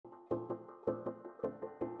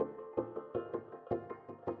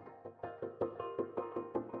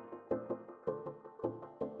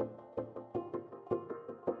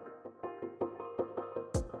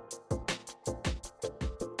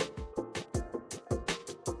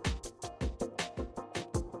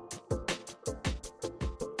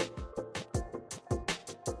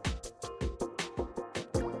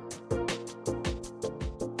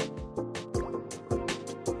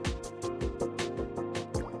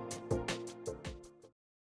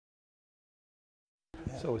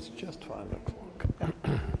So it's just 5 o'clock.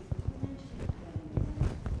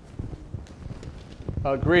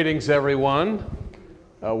 Greetings, everyone.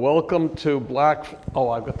 Welcome to oh,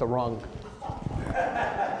 I've got the wrong.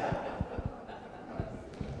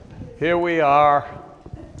 Here we are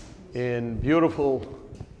in beautiful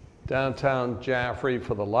downtown Jaffrey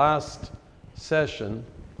for the last session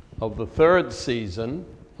of the 3rd season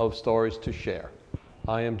of Stories to Share.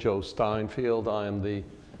 I am Joe Steinfeld. I am the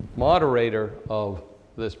moderator of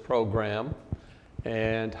this program.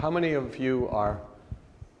 And how many of you are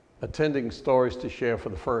attending Stories to Share for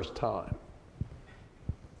the first time?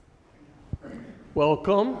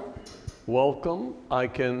 Welcome, welcome. I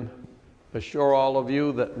can assure all of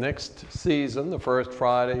you that next season, the first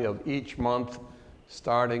Friday of each month,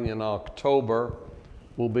 starting in October,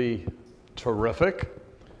 will be terrific,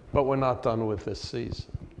 but we're not done with this season.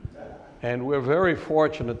 And we're very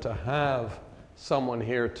fortunate to have someone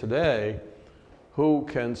here today who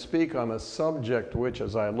can speak on a subject which,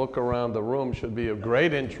 as I look around the room, should be of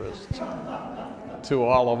great interest to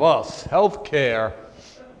all of us: healthcare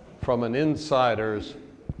from an insider's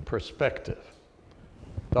perspective.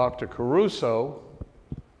 Dr. Caruso,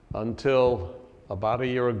 until about a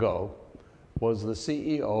year ago, was the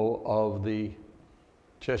CEO of the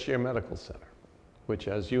Cheshire Medical Center, which,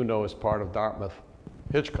 as you know, is part of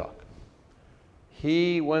Dartmouth-Hitchcock.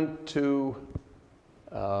 He went to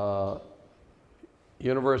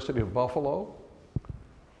University of Buffalo,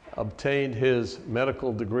 obtained his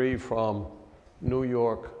medical degree from New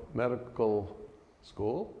York Medical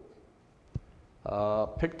School,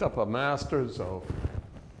 picked up a master's of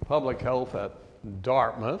public health at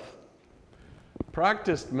Dartmouth,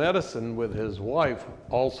 practiced medicine with his wife,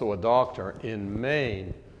 also a doctor, in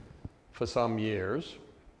Maine for some years,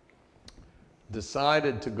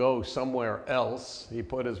 decided to go somewhere else. He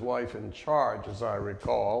put his wife in charge, as I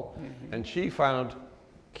recall, and she found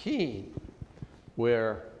Keene,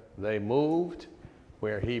 where they moved,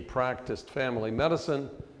 where he practiced family medicine,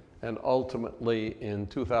 and ultimately in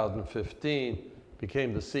 2015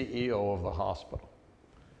 became the CEO of the hospital.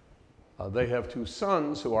 They have 2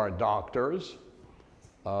 sons who are doctors,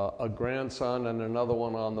 a grandson and another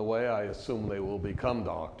one on the way. I assume they will become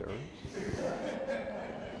doctors.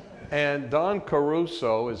 And Don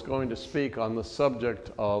Caruso is going to speak on the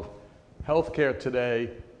subject of healthcare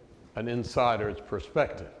today, an insider's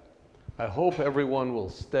perspective. I hope everyone will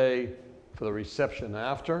stay for the reception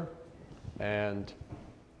after and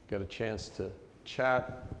get a chance to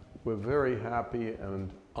chat. We're very happy and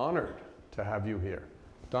honored to have you here.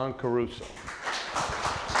 Don Caruso.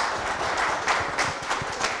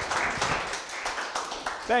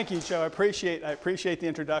 Thank you, Joe. I appreciate the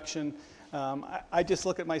introduction. I just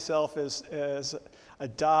look at myself as a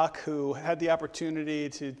doc who had the opportunity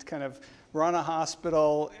to kind of run a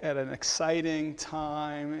hospital at an exciting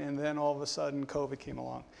time, and then all of a sudden COVID came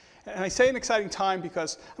along. And I say an exciting time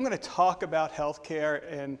because I'm going to talk about healthcare,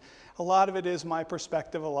 and a lot of it is my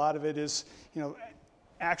perspective, a lot of it is,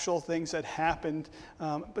 actual things that happened,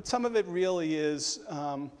 but some of it really is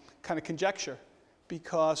kind of conjecture,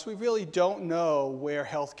 because we really don't know where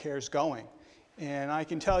healthcare is going. And I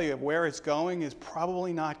can tell you where it's going is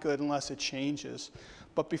probably not good unless it changes.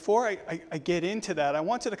 But before I get into that, I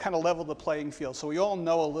wanted to kind of level the playing field so we all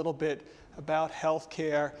know a little bit about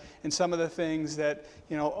healthcare and some of the things that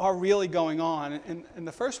are really going on. And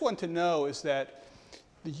the first one to know is that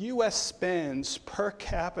the U.S. spends per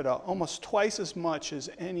capita almost twice as much as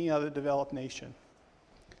any other developed nation.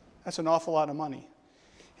 That's an awful lot of money.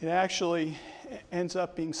 It actually ends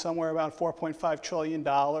up being somewhere about $4.5 trillion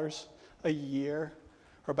a year,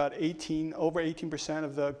 or about over 18%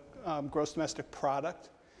 of the gross domestic product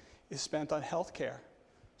is spent on healthcare.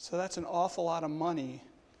 So that's an awful lot of money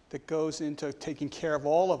that goes into taking care of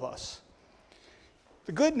all of us.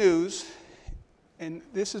 The good news, and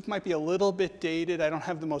might be a little bit dated, I don't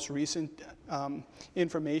have the most recent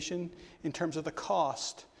information in terms of the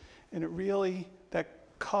cost. And that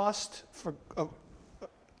cost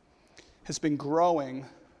has been growing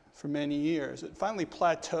for many years. It finally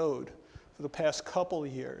plateaued for the past couple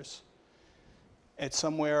of years at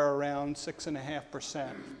somewhere around 6.5%.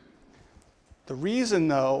 The reason,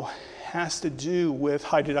 though, has to do with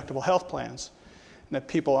high deductible health plans and that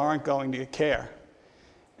people aren't going to get care.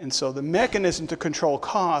 And so the mechanism to control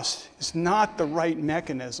cost is not the right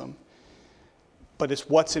mechanism, but it's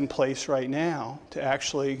what's in place right now to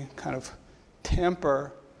actually kind of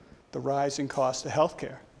temper the rising cost of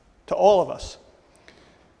healthcare to all of us.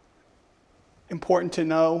 Important to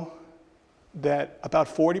know that about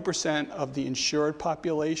 40% of the insured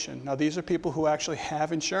population, now these are people who actually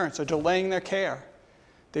have insurance, are delaying their care.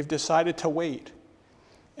 They've decided to wait.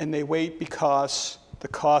 And they wait because the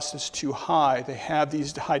cost is too high. They have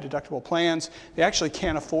these high deductible plans. They actually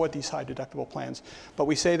can't afford these high deductible plans, but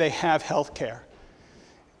we say they have health care.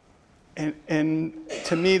 And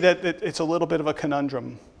to me, it's a little bit of a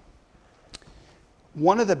conundrum.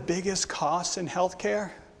 One of the biggest costs in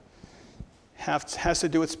healthcare has to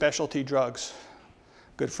do with specialty drugs.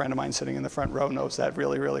 A good friend of mine sitting in the front row knows that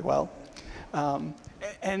really, really well.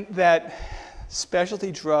 And that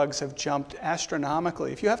specialty drugs have jumped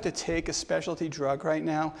astronomically. If you have to take a specialty drug right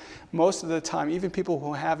now, most of the time, even people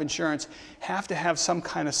who have insurance have to have some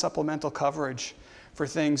kind of supplemental coverage for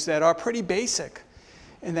things that are pretty basic.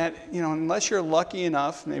 And that, unless you're lucky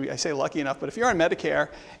enough, maybe I say lucky enough, but if you're on Medicare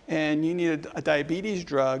and you need a diabetes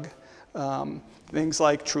drug, things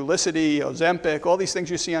like Trulicity, Ozempic, all these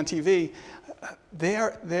things you see on TV,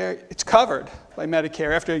 it's covered by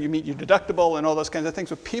Medicare after you meet your deductible and all those kinds of things.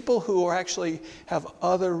 But people who actually have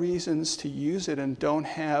other reasons to use it and don't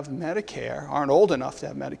have Medicare, aren't old enough to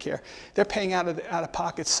have Medicare, they're paying out of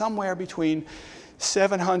pocket somewhere between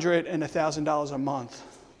 $700 and $1,000 a month,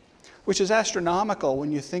 which is astronomical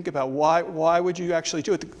when you think about why would you actually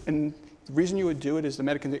do it. And the reason you would do it is the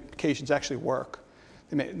medications actually work.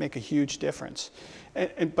 They make a huge difference.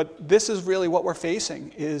 But this is really what we're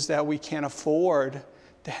facing, is that we can't afford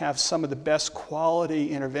to have some of the best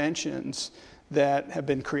quality interventions that have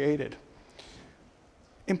been created.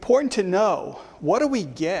 Important to know, what do we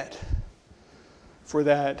get for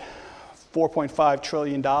that $4.5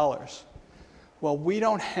 trillion? Well, we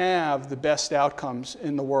don't have the best outcomes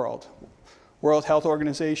in the world. World Health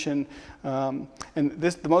Organization, and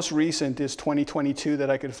the most recent is 2022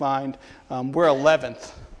 that I could find. We're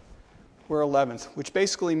 11th. We're 11th, which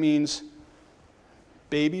basically means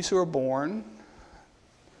babies who are born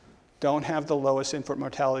don't have the lowest infant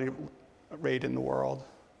mortality rate in the world.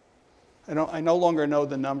 I no longer know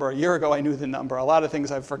the number. A year ago, I knew the number. A lot of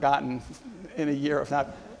things I've forgotten in a year of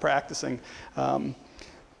not practicing.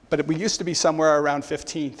 But we used to be somewhere around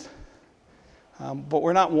 15th. But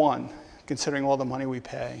we're not one, considering all the money we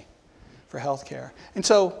pay for health care. And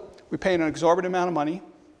so we pay an exorbitant amount of money,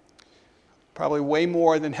 probably way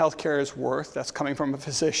more than health care is worth. That's coming from a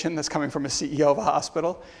physician, that's coming from a CEO of a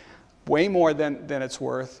hospital, way more than it's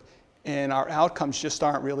worth. And our outcomes just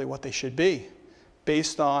aren't really what they should be,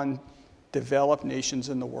 based on developed nations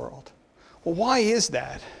in the world. Well, why is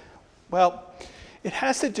that? Well, it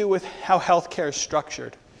has to do with how health care is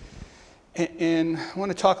structured. And I want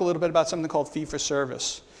to talk a little bit about something called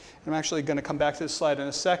fee-for-service. I'm actually going to come back to this slide in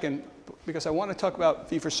a second, because I want to talk about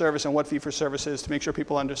fee-for-service and what fee-for-service is to make sure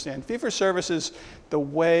people understand. Fee-for-service is the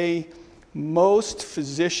way most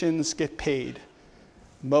physicians get paid,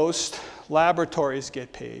 most laboratories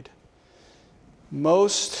get paid,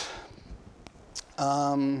 most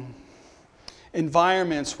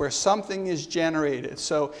environments where something is generated.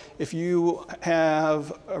 So if you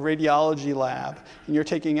have a radiology lab and you're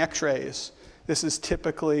taking x-rays, this is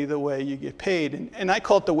typically the way you get paid. And I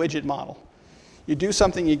call it the widget model. You do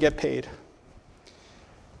something, you get paid.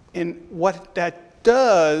 And what that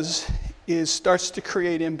does is starts to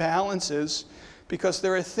create imbalances, because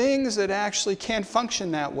there are things that actually can't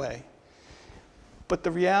function that way. But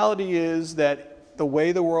the reality is that the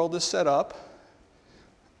way the world is set up,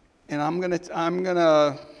 and I'm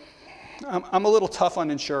a little tough on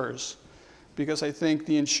insurers, because I think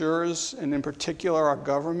the insurers, and in particular our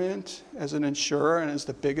government as an insurer and as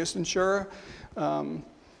the biggest insurer,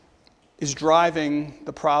 is driving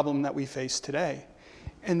the problem that we face today.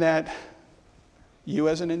 And that you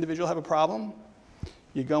as an individual have a problem,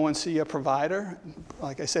 you go and see a provider.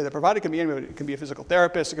 Like I say, the provider can be anybody. It can be a physical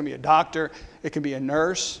therapist, it can be a doctor, it can be a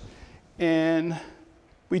nurse, and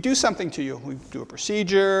we do something to you. We do a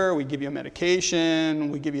procedure, we give you a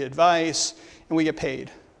medication, we give you advice, and we get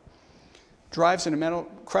paid. Drives an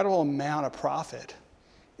incredible amount of profit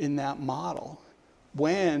in that model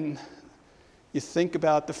when you think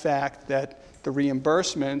about the fact that the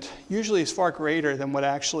reimbursement usually is far greater than what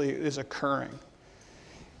actually is occurring.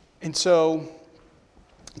 And so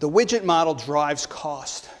the widget model drives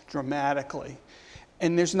cost dramatically.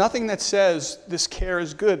 And there's nothing that says this care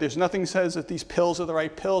is good. There's nothing that says that these pills are the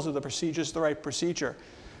right pills or the procedure is the right procedure.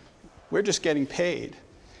 We're just getting paid.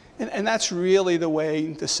 And that's really the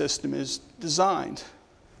way the system is designed.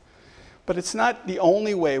 But it's not the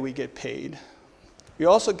only way we get paid. We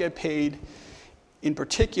also get paid, in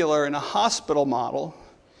particular, in a hospital model,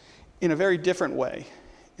 in a very different way.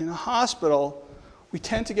 In a hospital, we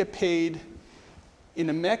tend to get paid in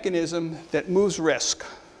a mechanism that moves risk,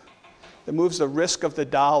 that moves the risk of the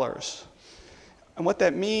dollars. And what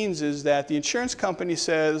that means is that the insurance company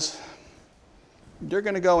says, you're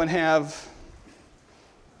going to go and have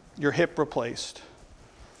your hip replaced,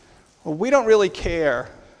 Well, we don't really care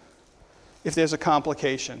if there's a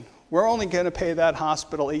complication. We're only going to pay that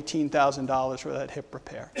hospital $18,000 for that hip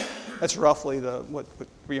repair. That's roughly what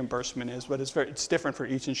reimbursement is, but it's different for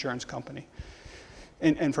each insurance company.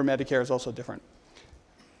 And for Medicare, it's also different.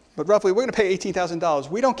 But roughly, we're going to pay $18,000.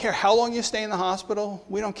 We don't care how long you stay in the hospital.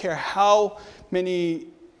 We don't care how many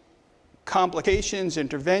complications,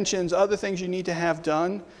 interventions, other things you need to have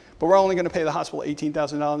done. But we're only going to pay the hospital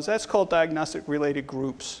 $18,000. That's called diagnostic-related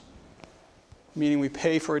groups, meaning we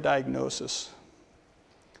pay for a diagnosis.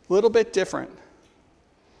 A little bit different.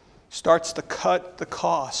 Starts to cut the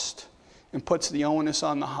cost and puts the onus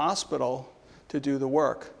on the hospital to do the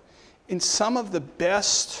work. In some of the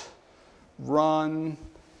best run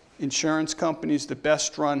insurance companies, the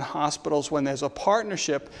best run hospitals, when there's a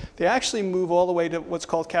partnership, they actually move all the way to what's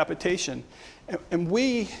called capitation. And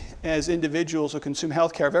we, as individuals who consume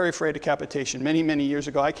healthcare, are very afraid of capitation. Many, many years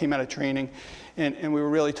ago, I came out of training, and we were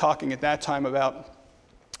really talking at that time about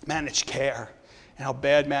managed care and how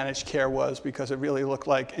bad managed care was, because it really looked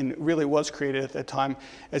like, and it really was created at that time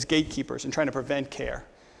as gatekeepers and trying to prevent care.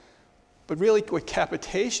 But really what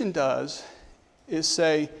capitation does is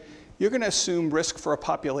say, you're going to assume risk for a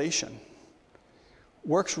population.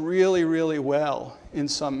 Works really, really well in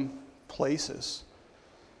some places.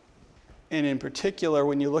 And in particular,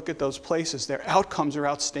 when you look at those places, their outcomes are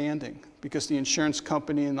outstanding because the insurance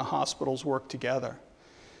company and the hospitals work together.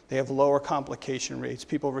 They have lower complication rates.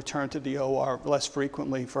 People return to the OR less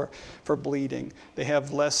frequently for bleeding. They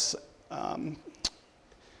have less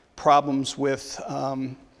problems with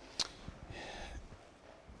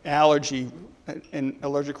allergy and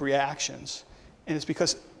allergic reactions. And it's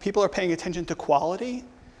because people are paying attention to quality.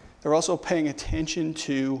 They're also paying attention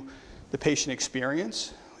to the patient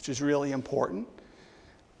experience, which is really important.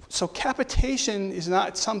 So capitation is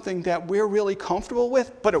not something that we're really comfortable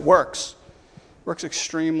with, but it works. It works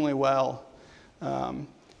extremely well.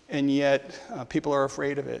 And yet people are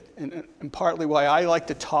afraid of it. And partly why I like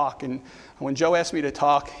to talk, and when Joe asked me to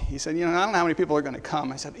talk, he said, you know, I don't know how many people are going to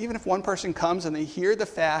come. I said, even if one person comes and they hear the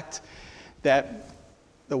fact that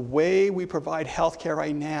the way we provide healthcare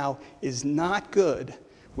right now is not good,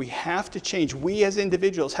 we have to change. We as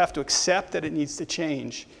individuals have to accept that it needs to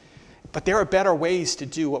change. But there are better ways to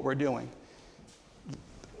do what we're doing.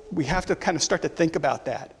 We have to kind of start to think about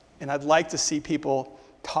that. And I'd like to see people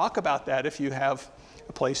talk about that. If you have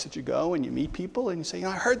a place that you go and you meet people and you say, you know,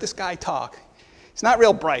 I heard this guy talk. He's not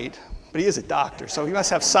real bright, but he is a doctor, so he must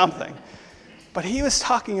have something. But he was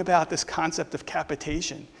talking about this concept of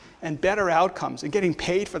capitation and better outcomes and getting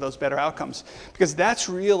paid for those better outcomes, because that's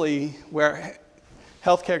really where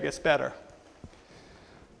healthcare gets better.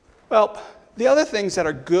 Well, the other things that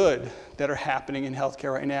are good that are happening in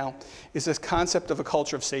healthcare right now is this concept of a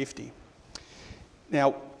culture of safety.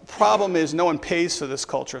 Now, problem is no one pays for this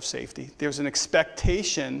culture of safety. There's an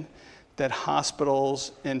expectation that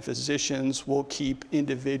hospitals and physicians will keep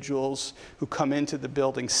individuals who come into the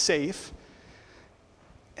building safe.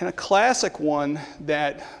 And a classic one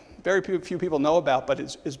that very few people know about, but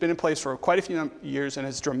it's been in place for quite a few years and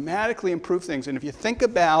has dramatically improved things. And if you think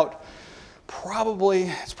about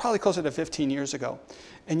it's probably closer to 15 years ago,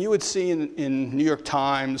 and you would see in New York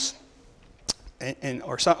Times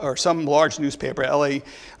or some large newspaper,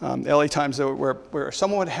 LA Times, where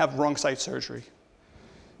someone would have wrong site surgery,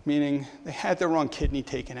 meaning they had the wrong kidney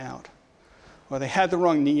taken out, or they had the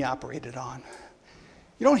wrong knee operated on.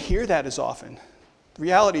 You don't hear that as often. The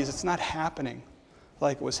reality is it's not happening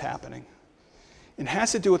like it was happening. It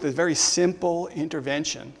has to do with a very simple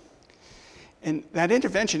intervention. And that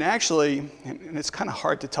intervention actually, and it's kind of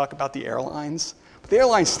hard to talk about the airlines, but the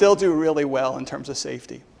airlines still do really well in terms of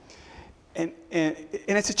safety. And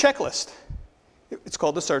it's a checklist. It's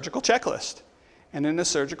called the surgical checklist. And in the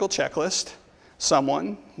surgical checklist,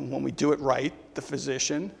 someone, when we do it right, the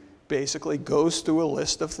physician basically goes through a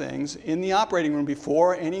list of things in the operating room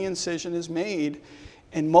before any incision is made,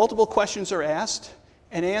 and multiple questions are asked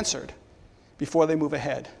and answered before they move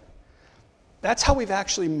ahead. That's how we've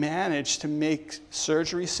actually managed to make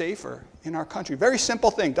surgery safer in our country. Very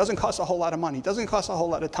simple thing. Doesn't cost a whole lot of money. Doesn't cost a whole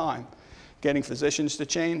lot of time. Getting physicians to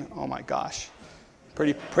train, oh my gosh.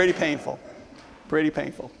 Pretty painful. Pretty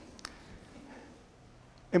painful.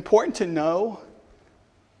 Important to know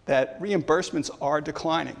that reimbursements are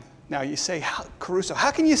declining. Now you say, Caruso,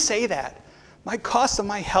 how can you say that? My cost of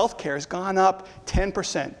my health care has gone up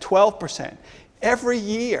 10%, 12% every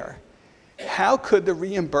year. How could the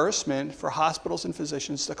reimbursement for hospitals and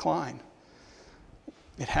physicians decline?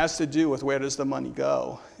 It has to do with where does the money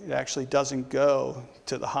go. It actually doesn't go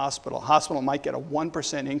to the hospital. Hospital might get a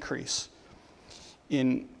 1% increase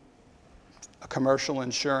in a commercial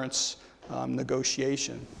insurance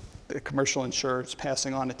negotiation. the commercial insurers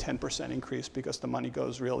passing on a 10% increase because the money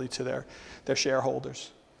goes really to their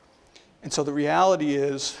shareholders. And so the reality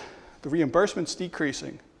is the reimbursement's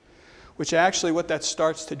decreasing, which actually what that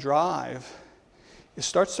starts to drive, it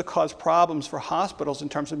starts to cause problems for hospitals in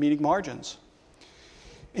terms of meeting margins.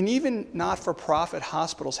 And even not-for-profit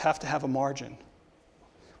hospitals have to have a margin.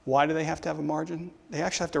 Why do they have to have a margin? They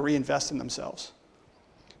actually have to reinvest in themselves.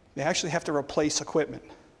 They actually have to replace equipment.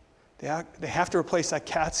 They have to replace that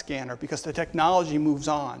CAT scanner because the technology moves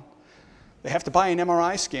on. They have to buy an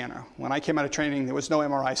MRI scanner. When I came out of training, there was no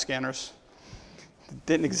MRI scanners. It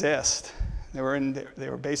didn't exist. They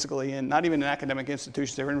were basically in, not even in academic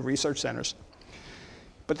institutions, they were in research centers.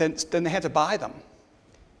 But then they had to buy them.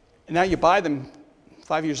 And now you buy them,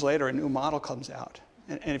 5 years later, a new model comes out.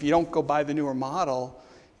 And if you don't go buy the newer model,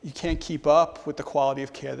 you can't keep up with the quality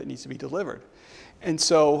of care that needs to be delivered. And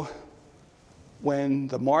so when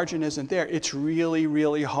the margin isn't there, it's really,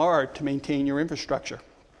 really hard to maintain your infrastructure,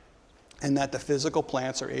 and that the physical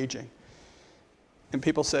plants are aging. And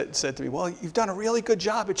people said to me, well, you've done a really good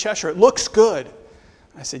job at Cheshire. It looks good.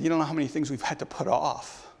 I said, you don't know how many things we've had to put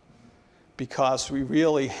off because we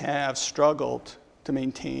really have struggled to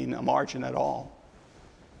maintain a margin at all.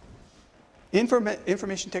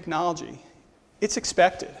 Information technology, it's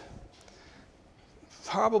expected.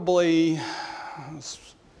 Probably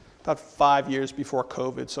about 5 years before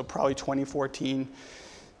COVID, so probably 2014,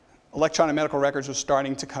 electronic medical records were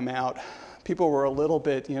starting to come out. People were a little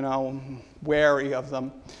bit, wary of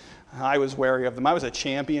them. I was wary of them. I was a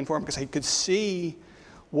champion for them because I could see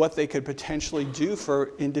what they could potentially do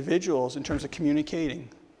for individuals in terms of communicating.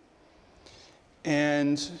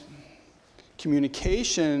 And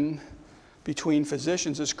communication between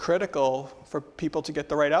physicians is critical for people to get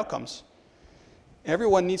the right outcomes.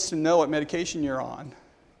 Everyone needs to know what medication you're on.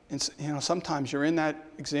 And sometimes you're in that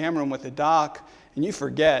exam room with the doc and you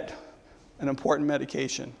forget an important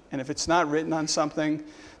medication. And if it's not written on something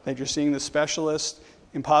that you're seeing the specialist,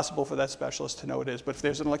 impossible for that specialist to know what it is. But if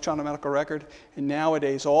there's an electronic medical record, and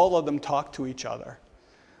nowadays all of them talk to each other,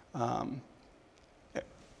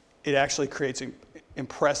 it actually creates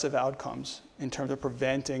impressive outcomes in terms of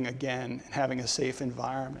preventing, again, and having a safe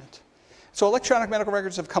environment. So electronic medical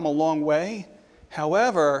records have come a long way.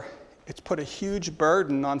 However, it's put a huge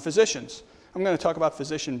burden on physicians. I'm going to talk about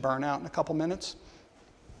physician burnout in a couple minutes.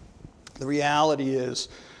 The reality is,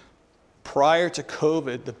 prior to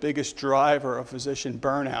COVID, the biggest driver of physician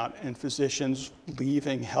burnout and physicians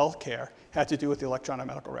leaving healthcare had to do with the electronic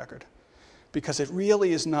medical record, because it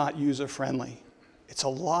really is not user-friendly. It's a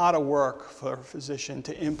lot of work for a physician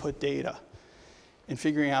to input data, and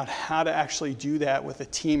figuring out how to actually do that with a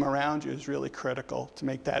team around you is really critical to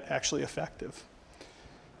make that actually effective.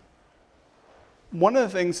 One of the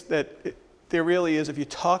things that there really is, if you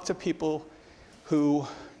talk to people who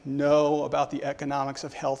know about the economics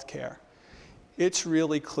of healthcare, it's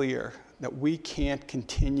really clear that we can't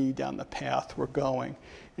continue down the path we're going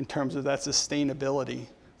in terms of that sustainability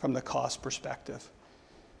from the cost perspective.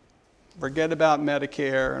 Forget about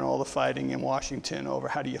Medicare and all the fighting in Washington over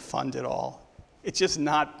how do you fund it all. It's just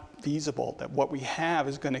not feasible that what we have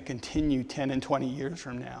is going to continue 10 and 20 years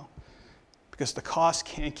from now, because the cost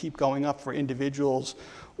can't keep going up for individuals,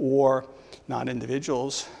 or not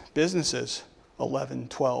individuals, businesses, 11,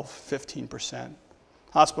 12, 15%.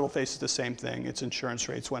 Hospital faces the same thing. Its insurance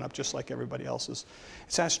rates went up just like everybody else's.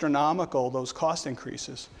 It's astronomical, those cost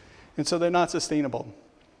increases. And so they're not sustainable.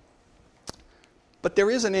 But there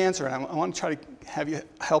is an answer, and I want to try to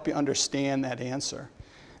help you understand that answer.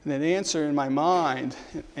 And that answer in my mind,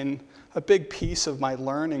 and a big piece of my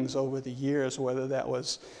learnings over the years, whether that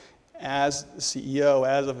was as the CEO,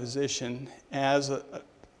 as a physician, as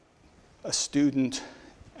a student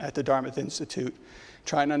at the Dartmouth Institute,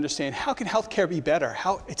 trying to understand how can healthcare be better?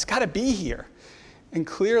 It's got to be here. And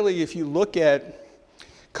clearly, if you look at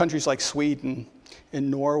countries like Sweden and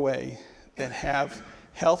Norway that have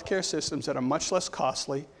healthcare systems that are much less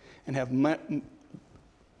costly and have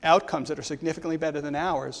outcomes that are significantly better than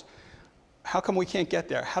ours, how come we can't get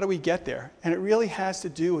there? How do we get there? And it really has to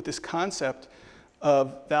do with this concept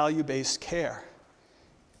of value-based care.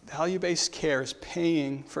 Value-based care is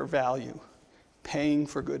paying for value, paying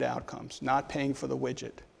for good outcomes, not paying for the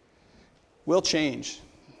widget. We'll change.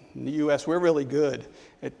 In the US, we're really good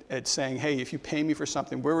at saying, hey, if you pay me for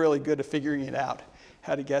something, we're really good at figuring it out,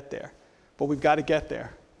 how to get there. But we've got to get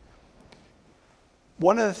there.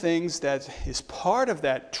 One of the things that is part of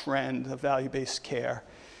that trend of value-based care,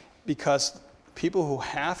 because people who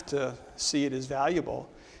have to see it as valuable,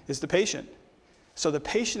 is the patient. So the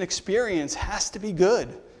patient experience has to be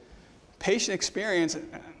good. Patient experience,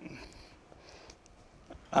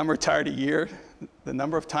 I'm retired a year. The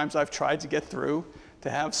number of times I've tried to get through to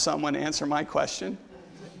have someone answer my question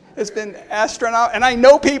has been astronomical. And I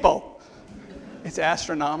know people. It's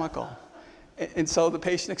astronomical. And so the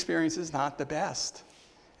patient experience is not the best.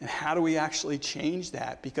 And how do we actually change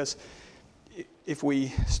that? Because if we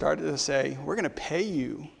started to say, we're going to pay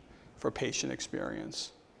you for patient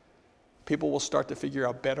experience, people will start to figure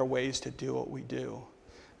out better ways to do what we do.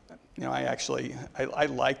 You know, I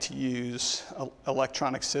like to use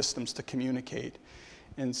electronic systems to communicate.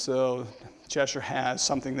 And so Cheshire has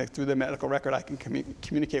something that through the medical record I can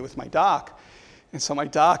communicate with my doc. And so my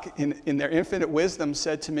doc, in their infinite wisdom,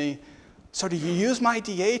 said to me, so do you use my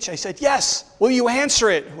DH? I said, yes. Will you answer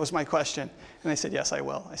it? Was my question. And I said, yes, I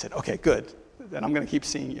will. I said, okay, good. Then I'm going to keep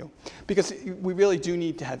seeing you. Because we really do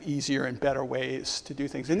need to have easier and better ways to do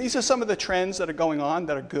things. And these are some of the trends that are going on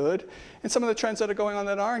that are good, and some of the trends that are going on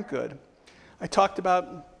that aren't good. I talked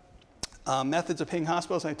about methods of paying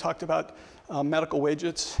hospitals. I talked about medical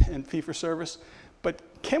widgets and fee-for-service. But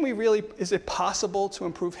can we really, is it possible to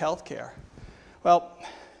improve healthcare? Well,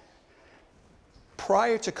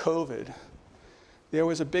 prior to COVID, there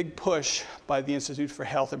was a big push by the Institute for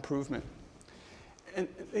Health Improvement. And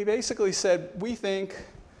they basically said, we think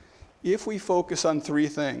if we focus on 3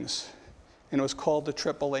 things, and it was called the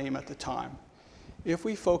triple aim at the time, if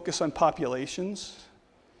we focus on populations,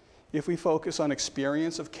 if we focus on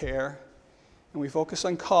experience of care, and we focus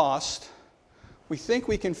on cost, we think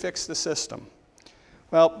we can fix the system.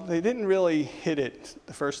 Well, they didn't really hit it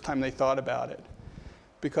the first time they thought about it,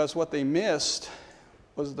 because what they missed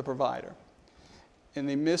was the provider. And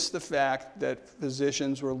they missed the fact that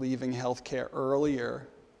physicians were leaving healthcare earlier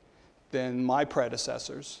than my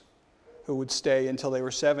predecessors, who would stay until they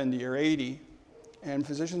were 70 or 80, and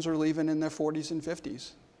physicians were leaving in their 40s and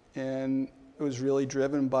 50s. And it was really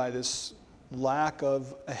driven by this lack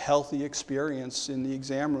of a healthy experience in the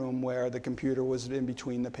exam room where the computer was in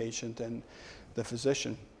between the patient and the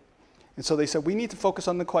physician. And so they said, we need to focus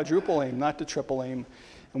on the quadruple aim, not the triple aim,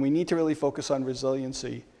 and we need to really focus on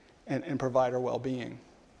resiliency and provider well-being.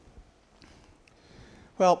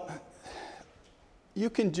 Well, you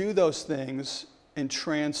can do those things and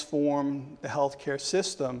transform the healthcare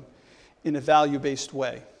system in a value-based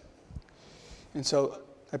way. And so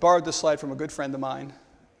I borrowed this slide from a good friend of mine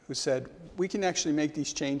who said, we can actually make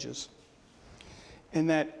these changes. And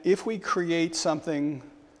that if we create something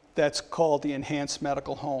that's called the enhanced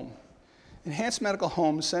medical home. Enhanced medical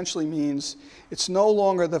home essentially means it's no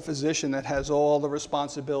longer the physician that has all the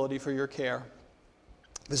responsibility for your care.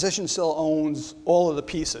 The physician still owns all of the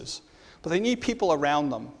pieces, but they need people around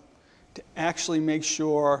them to actually make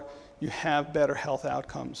sure you have better health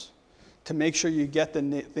outcomes, to make sure you get the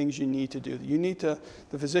things you need to do.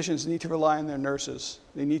 The physicians need to rely on their nurses.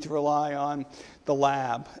 They need to rely on the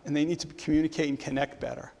lab, and they need to communicate and connect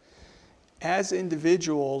better. As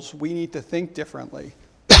individuals, we need to think differently.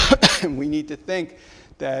 And we need to think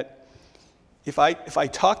that if I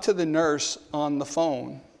talk to the nurse on the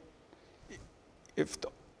phone, if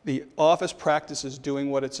the office practice is doing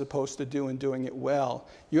what it's supposed to do and doing it well,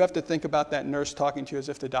 you have to think about that nurse talking to you as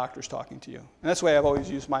if the doctor's talking to you. And that's the way I've always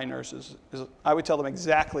used my nurses, is I would tell them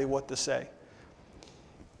exactly what to say.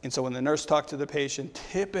 And so when the nurse talked to the patient,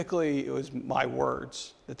 typically it was my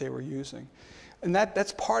words that they were using. And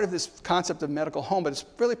that's part of this concept of medical home, but it's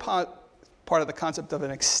really part of the concept of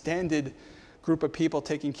an extended group of people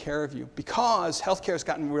taking care of you, because healthcare has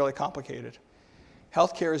gotten really complicated.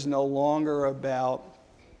 Healthcare is no longer about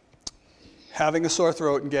having a sore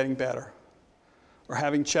throat and getting better, or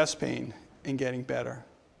having chest pain and getting better.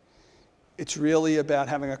 It's really about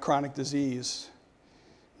having a chronic disease,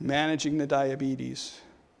 managing the diabetes,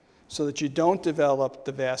 so that you don't develop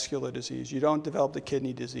the vascular disease, you don't develop the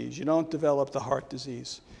kidney disease, you don't develop the heart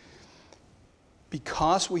disease.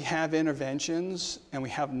 Because we have interventions and we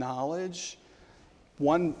have knowledge,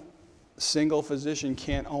 one single physician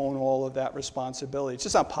can't own all of that responsibility. It's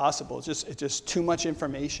just not possible. It's just too much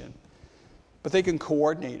information. But they can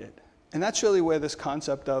coordinate it. And that's really where this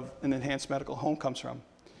concept of an enhanced medical home comes from.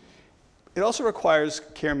 It also requires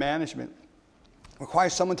care management. It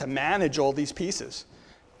requires someone to manage all these pieces,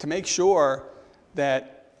 to make sure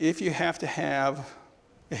that if you have to have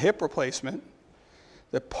a hip replacement,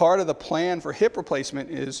 that part of the plan for hip replacement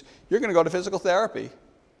is you're going to go to physical therapy.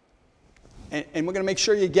 And we're going to make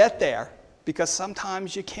sure you get there, because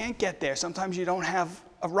sometimes you can't get there. Sometimes you don't have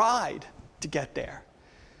a ride to get there.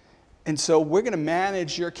 And so we're going to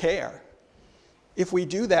manage your care. If we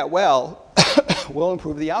do that well, we'll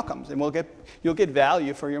improve the outcomes, and you'll get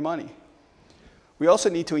value for your money. We also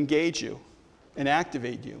need to engage you and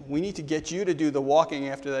activate you. We need to get you to do the walking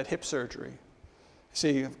after that hip surgery.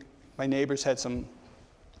 See, my neighbors had some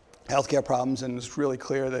healthcare problems, and it's really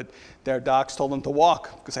clear that their docs told them to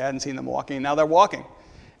walk because they hadn't seen them walking, and now they're walking.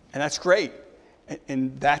 And that's great.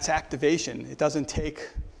 And that's activation. It doesn't take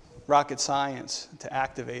rocket science to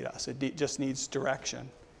activate us. It just needs direction.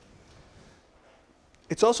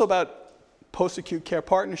 It's also about post-acute care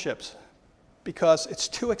partnerships because it's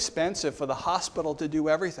too expensive for the hospital to do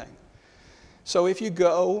everything. So if you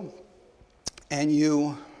go and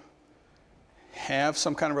you have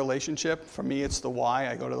some kind of relationship, for me it's the Y,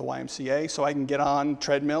 I go to the YMCA, so I can get on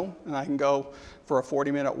treadmill and I can go for a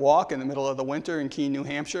 40-minute walk in the middle of the winter in Keene, New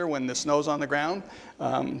Hampshire when the snow's on the ground.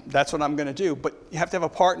 That's what I'm going to do. But you have to have a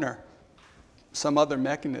partner, some other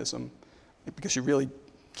mechanism, because you really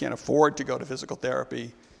can't afford to go to physical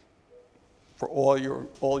therapy for all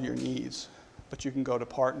your needs. But you can go to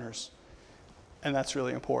partners, and that's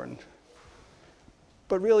really important.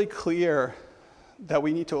 But really clear that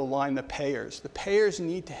we need to align the payers. The payers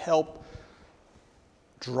need to help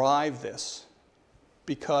drive this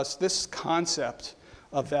because this concept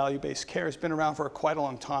of value-based care has been around for quite a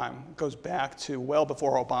long time. It goes back to well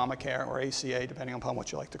before Obamacare or ACA, depending upon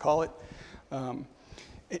what you like to call it.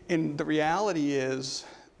 And the reality is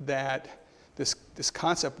that this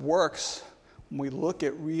concept works when we look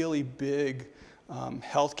at really big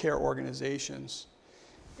healthcare organizations.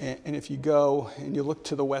 And if you go and you look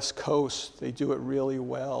to the West Coast, they do it really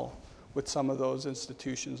well with some of those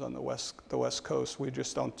institutions on the West Coast. We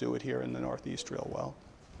just don't do it here in the Northeast real well.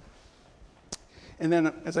 And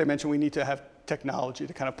then, as I mentioned, we need to have technology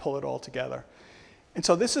to kind of pull it all together. And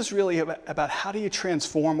so this is really about how do you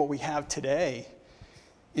transform what we have today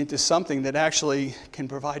into something that actually can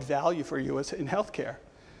provide value for you in healthcare.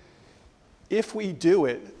 If we do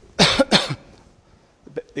it, the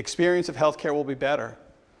experience of healthcare will be better.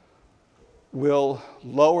 We'll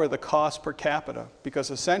lower the cost per capita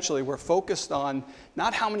because essentially we're focused on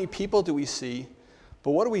not how many people do we see,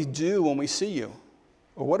 but what do we do when we see you?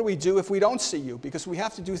 Or what do we do if we don't see you? Because we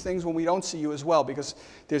have to do things when we don't see you as well because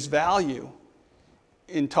there's value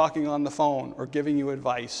in talking on the phone or giving you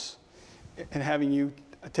advice and having you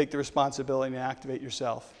take the responsibility and activate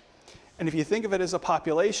yourself. And if you think of it as a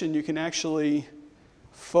population, you can actually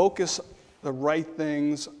focus the right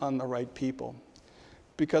things on the right people.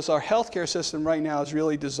 Because our healthcare system right now is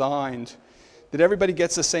really designed that everybody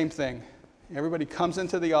gets the same thing. Everybody comes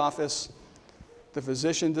into the office, the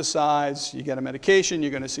physician decides, you get a medication,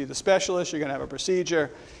 you're going to see the specialist, you're going to have a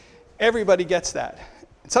procedure. Everybody gets that.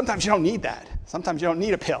 And sometimes you don't need that. Sometimes you don't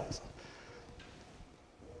need a pill.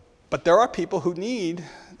 But there are people who need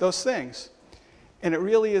those things. And it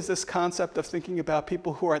really is this concept of thinking about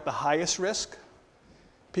people who are at the highest risk,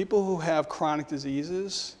 people who have chronic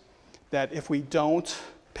diseases, that if we don't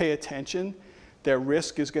pay attention, their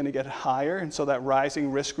risk is going to get higher. And so that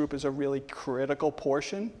rising risk group is a really critical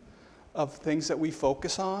portion of things that we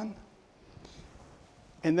focus on.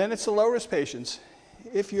 And then it's the low-risk patients.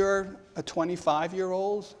 If you're a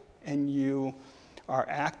 25-year-old and you are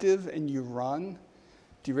active and you run,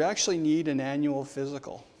 do you actually need an annual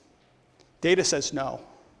physical? Data says no.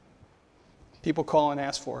 People call and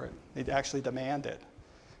ask for it. They actually demand it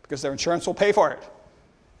because their insurance will pay for it.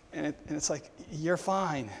 And it's like, you're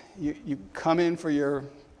fine. You come in for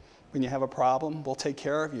when you have a problem, we'll take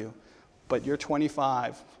care of you. But you're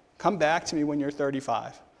 25. Come back to me when you're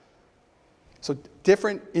 35. So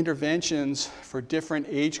different interventions for different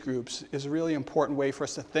age groups is a really important way for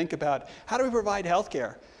us to think about how do we provide health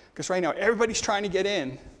care? Because right now, everybody's trying to get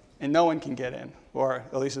in, and no one can get in. Or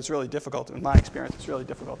at least it's really difficult. In my experience, it's really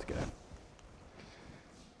difficult to get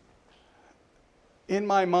in. In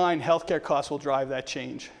my mind, healthcare costs will drive that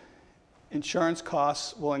change. Insurance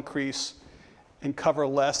costs will increase and cover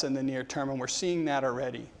less in the near term, and we're seeing that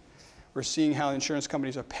already. We're seeing how insurance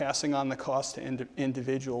companies are passing on the cost to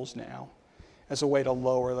individuals now as a way to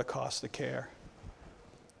lower the cost of care.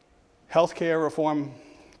 Healthcare reform,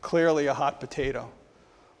 clearly a hot potato.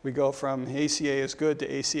 We go from ACA is good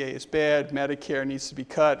to ACA is bad, Medicare needs to be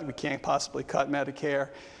cut, we can't possibly cut Medicare,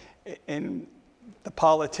 and the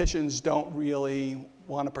politicians don't really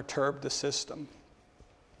want to perturb the system.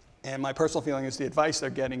 And my personal feeling is the advice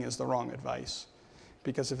they're getting is the wrong advice.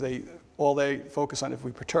 Because if all they focus on, if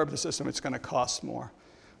we perturb the system, it's going to cost more.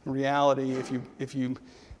 In reality, if you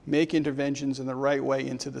make interventions in the right way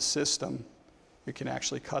into the system, you can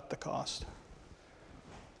actually cut the cost.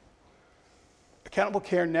 Accountable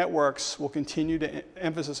care networks will continue to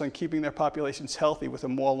emphasis on keeping their populations healthy with a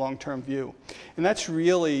more long-term view. And that's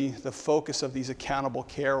really the focus of these accountable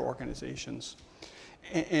care organizations.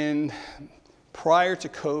 And prior to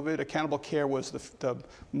COVID, accountable care was the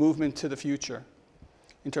movement to the future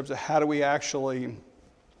in terms of how do we actually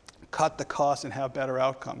cut the cost and have better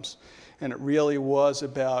outcomes. And it really was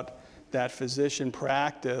about that physician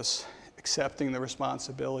practice accepting the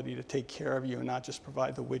responsibility to take care of you and not just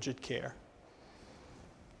provide the widget care.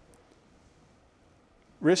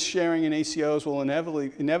 Risk sharing in ACOs will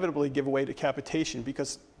inevitably give way to capitation,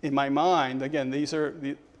 because in my mind, again,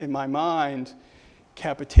 in my mind,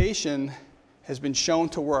 capitation has been shown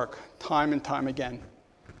to work time and time again.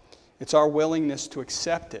 It's our willingness to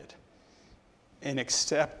accept it and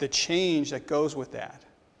accept the change that goes with that.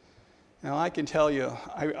 Now, I can tell you,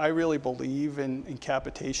 I really believe in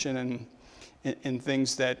capitation and in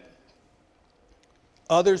things that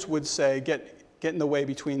others would say get in the way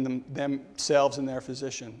between themselves and their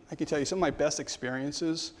physician. I can tell you some of my best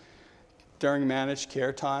experiences during managed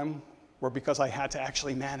care time were because I had to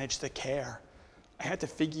actually manage the care. I had to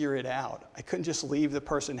figure it out. I couldn't just leave the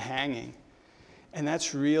person hanging. And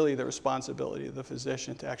that's really the responsibility of the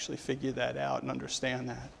physician, to actually figure that out and understand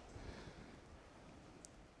that.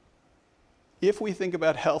 If we think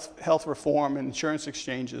about health reform and insurance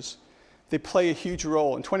exchanges, they play a huge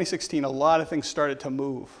role. In 2016, a lot of things started to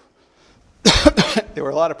move. There were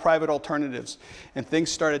a lot of private alternatives, and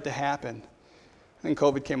things started to happen. And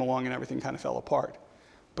COVID came along and everything kind of fell apart.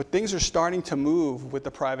 But things are starting to move with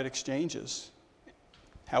the private exchanges.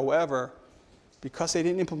 However, because they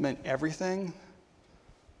didn't implement everything,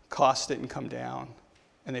 costs didn't come down,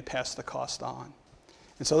 and they passed the cost on.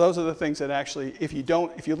 And so those are the things that actually, if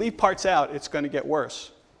you leave parts out, it's going to get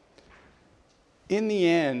worse. In the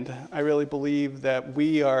end, I really believe that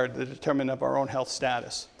we are the determinant of our own health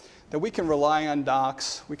status, that we can rely on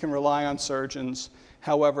docs, we can rely on surgeons.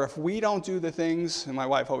 However, if we don't do the things, and my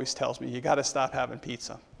wife always tells me, you got to stop having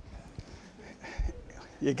pizza.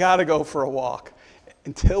 You got to go for a walk.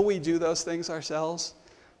 Until we do those things ourselves,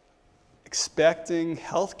 expecting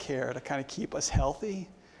healthcare to kind of keep us healthy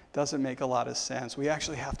doesn't make a lot of sense. We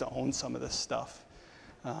actually have to own some of this stuff,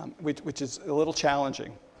 which is a little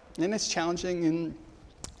challenging. And it's challenging in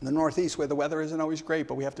the Northeast, where the weather isn't always great,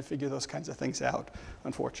 but we have to figure those kinds of things out,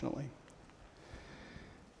 unfortunately.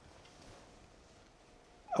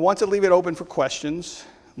 I want to leave it open for questions.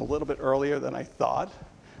 I'm a little bit earlier than I thought,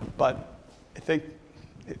 but I think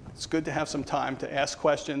it's good to have some time to ask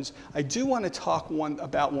questions. I do want to talk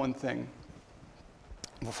about one thing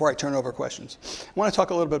before I turn over questions. I want to talk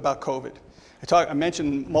a little bit about COVID. I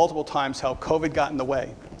mentioned multiple times how COVID got in the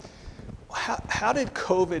way. How did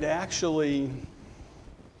COVID actually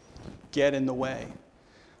get in the way?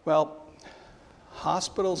 Well,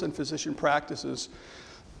 hospitals and physician practices,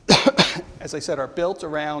 as I said, are built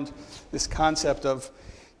around this concept of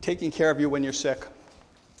taking care of you when you're sick.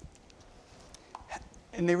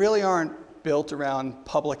 And they really aren't built around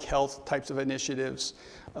public health types of initiatives.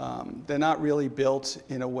 They're not really built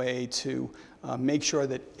in a way to make sure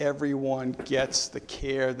that everyone gets the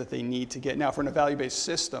care that they need to get. Now, for an value-based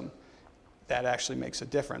system, that actually makes a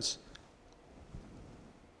difference.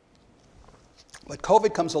 But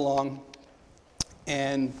COVID comes along,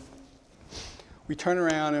 and we turn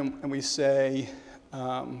around and we say,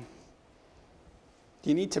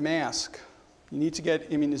 you need to mask. You need to get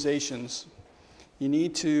immunizations. You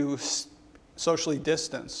need to socially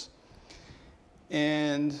distance.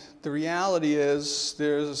 And the reality is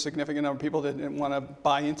there's a significant number of people that didn't want to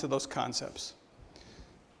buy into those concepts.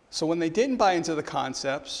 So when they didn't buy into the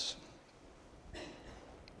concepts,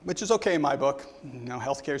 which is okay in my book,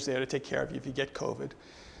 healthcare is there to take care of you if you get COVID.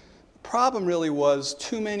 The problem really was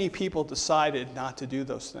too many people decided not to do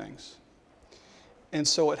those things. And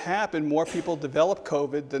so what happened, more people developed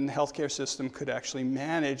COVID than the healthcare system could actually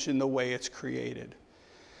manage in the way it's created.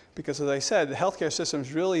 Because as I said, the healthcare system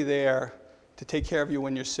is really there to take care of you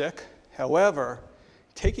when you're sick. However,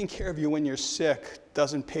 taking care of you when you're sick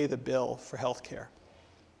doesn't pay the bill for healthcare.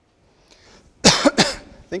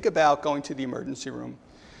 Think about going to the emergency room.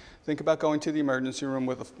 Think about going to the emergency room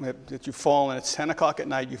that you've fallen. It's 10 o'clock at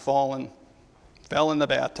night, fell in the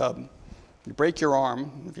bathtub. You break your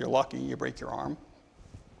arm. If you're lucky, you break your arm.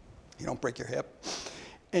 You don't break your hip.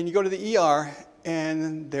 And you go to the ER,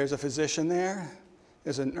 and there's a physician there.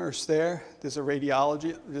 There's a nurse there. There's a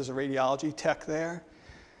radiology tech there.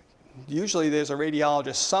 Usually there's a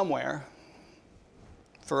radiologist somewhere.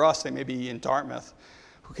 For us, they may be in Dartmouth,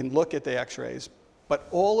 who can look at the x-rays. But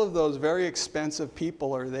all of those very expensive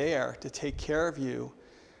people are there to take care of you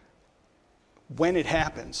when it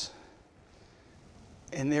happens.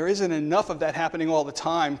 And there isn't enough of that happening all the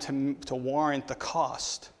time to warrant the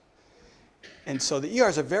cost. And so the ER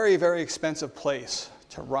is a very, very expensive place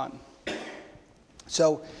to run.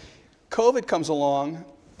 So COVID comes along,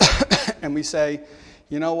 and we say,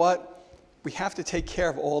 you know what? We have to take care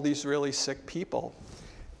of all these really sick people.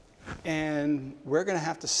 And we're going to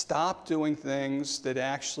have to stop doing things that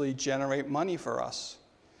actually generate money for us.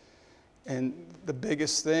 And the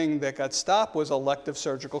biggest thing that got stopped was elective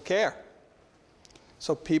surgical care.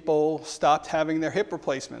 So people stopped having their hip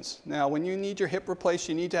replacements. Now, when you need your hip replaced,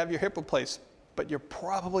 you need to have your hip replaced, but you're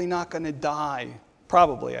probably not going to die.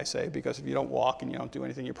 Probably, I say, because if you don't walk and you don't do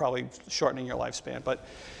anything, you're probably shortening your lifespan. But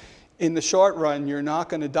in the short run, you're not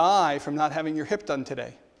going to die from not having your hip done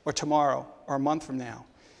today or tomorrow or a month from now.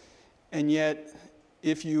 And yet,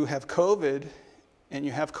 if you have COVID and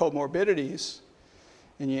you have comorbidities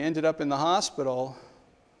and you ended up in the hospital,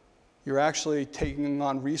 you're actually taking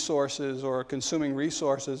on resources or consuming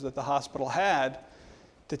resources that the hospital had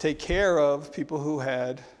to take care of people who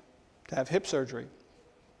had to have hip surgery.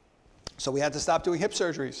 So we had to stop doing hip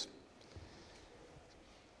surgeries.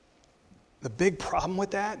 The big problem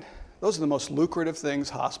with that, those are the most lucrative things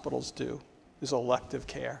hospitals do, is elective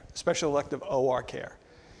care, especially elective OR care.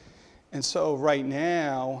 And so right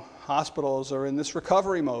now, hospitals are in this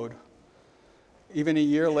recovery mode. Even a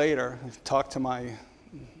year later, I've talked to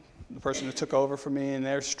the person who took over for me, and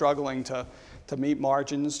they're struggling to meet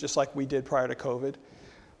margins just like we did prior to COVID.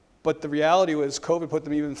 But the reality was COVID put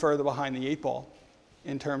them even further behind the 8 ball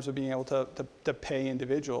in terms of being able to pay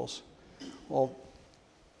individuals. Well,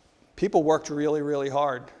 people worked really, really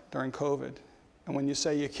hard during COVID. And when you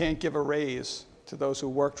say you can't give a raise to those who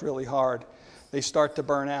worked really hard, they start to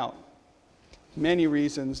burn out. Many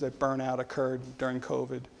reasons that burnout occurred during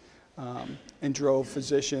COVID and drove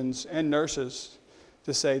physicians and nurses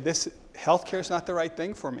to say, this healthcare is not the right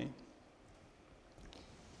thing for me.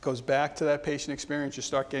 It goes back to that patient experience. You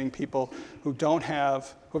start getting people who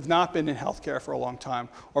have not been in healthcare for a long time,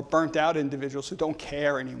 or burnt out individuals who don't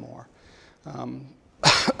care anymore.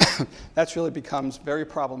 That's really becomes very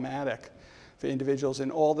problematic for individuals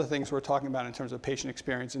in all the things we're talking about in terms of patient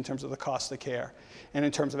experience, in terms of the cost of care, and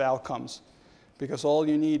in terms of outcomes. Because all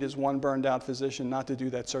you need is one burned out physician not to do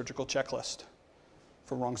that surgical checklist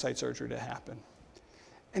for wrong site surgery to happen.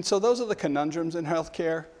 And so those are the conundrums in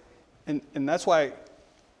healthcare, and that's why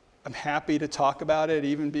I'm happy to talk about it,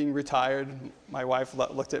 even being retired. My wife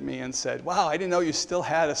looked at me and said, wow, I didn't know you still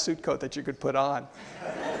had a suit coat that you could put on.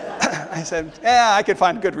 I said, yeah, I could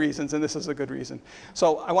find good reasons, and this is a good reason.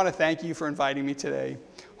 So I want to thank you for inviting me today.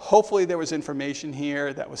 Hopefully there was information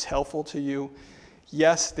here that was helpful to you.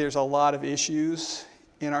 Yes, there's a lot of issues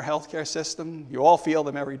in our healthcare system. You all feel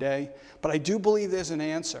them every day. But I do believe there's an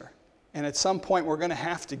answer. And at some point, we're going to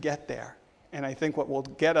have to get there. And I think what will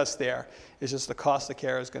get us there is just the cost of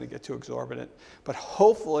care is going to get too exorbitant. But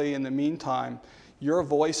hopefully, in the meantime, your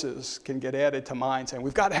voices can get added to mine saying,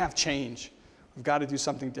 we've got to have change. We've got to do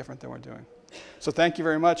something different than we're doing. So thank you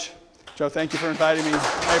very much. Joe, thank you for inviting me.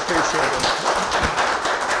 I appreciate it.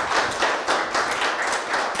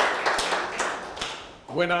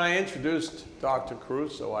 When I introduced Dr.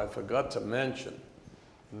 Caruso, I forgot to mention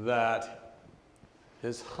that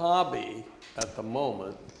his hobby at the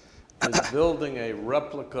moment is building a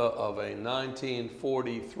replica of a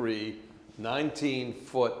 1943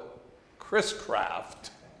 19-foot Chris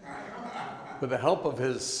Craft with the help of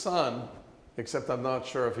his son, except I'm not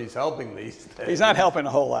sure if he's helping these days. He's not helping a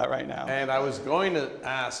whole lot right now. And I was going to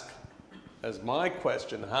ask, as my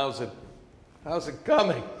question, how's it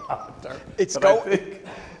coming out there?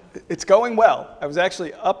 It's going well. I was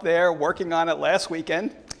actually up there working on it last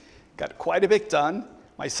weekend. Got quite a bit done.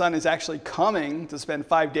 My son is actually coming to spend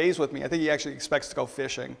 5 days with me. I think he actually expects to go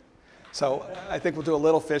fishing. So I think we'll do a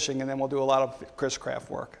little fishing, and then we'll do a lot of Chris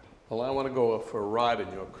Craft work. Well, I want to go for a ride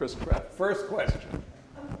in your Chris Craft. First question.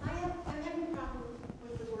 I'm having a problem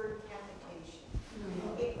with the word capitation.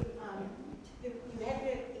 You had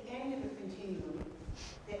at the end of a continuum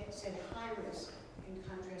that said high risk in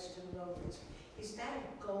contrast to low risk. Is that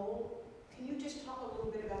a goal? Can you just talk a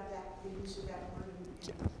little bit about that, the use of that word?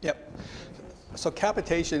 Yep. So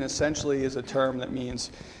capitation essentially is a term that means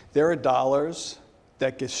there are dollars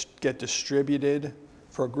that get distributed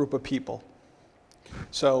for a group of people.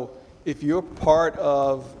 So if you're part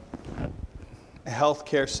of a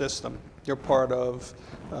healthcare system, you're part of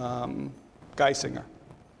Geisinger,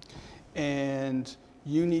 and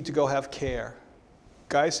you need to go have care.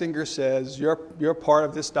 Geisinger says, you're part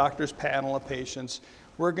of this doctor's panel of patients.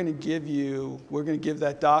 We're going to give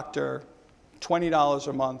that doctor $20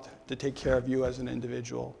 a month to take care of you as an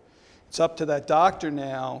individual. It's up to that doctor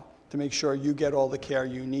now to make sure you get all the care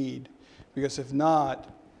you need, because if not,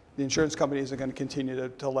 the insurance companies are going to continue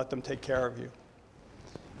to let them take care of you.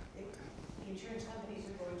 The insurance companies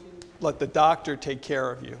are going to let the doctor take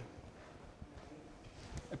care of you.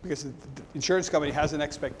 Because the insurance company has an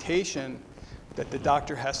expectation that the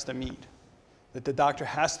doctor has to meet, that the doctor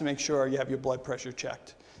has to make sure you have your blood pressure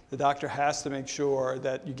checked, The doctor has to make sure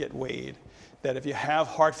that you get weighed, that if you have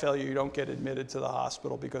heart failure, you don't get admitted to the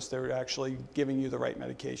hospital because they're actually giving you the right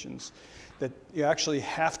medications, that you actually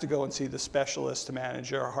have to go and see the specialist to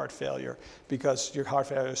manage your heart failure because your heart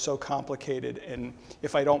failure is so complicated, and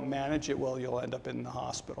if I don't manage it well, you'll end up in the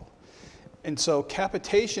hospital. And so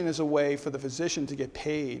capitation is a way for the physician to get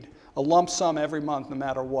paid a lump sum every month, no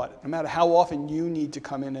matter what, no matter how often you need to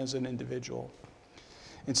come in as an individual.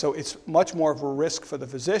 And so it's much more of a risk for the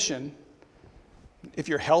physician. If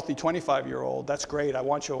you're a healthy 25-year-old, that's great. I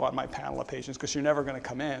want you on my panel of patients because you're never going to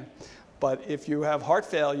come in. But if you have heart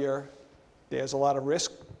failure, there's a lot of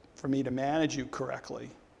risk for me to manage you correctly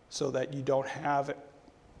so that you don't have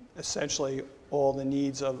essentially all the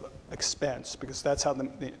needs of expense, because that's how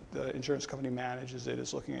the insurance company manages it,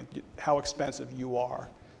 is looking at how expensive you are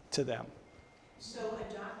to them. So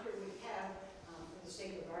a doctor would have, for the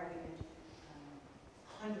sake of argument,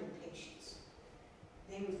 100 patients.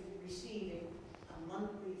 They would receive a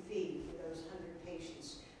monthly fee for those 100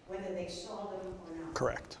 patients, whether they saw them or not.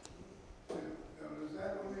 Correct. Now, does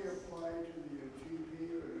that only apply to the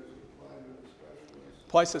GP, or does it apply to the specialist?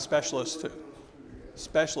 Applies to specialists too.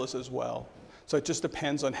 Specialists as well. So it just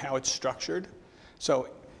depends on how it's structured. So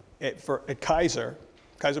at Kaiser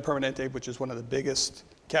Permanente, which is one of the biggest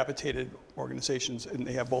capitated organizations, and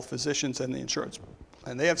they have both physicians and the insurance,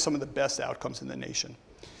 and they have some of the best outcomes in the nation.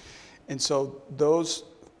 And so those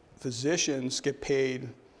physicians get paid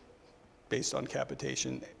based on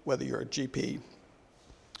capitation, whether you're a GP,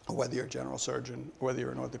 or whether you're a general surgeon, or whether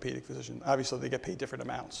you're an orthopedic physician. Obviously, they get paid different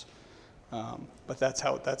amounts, but that's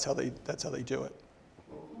how they do it.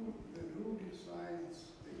 Well, who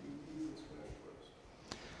decides that you need a specialist?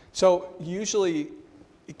 So usually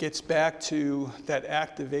it gets back to that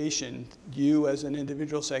activation, you as an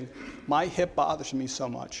individual saying, my hip bothers me so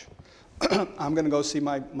much. I'm going to go see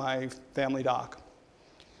my family doc.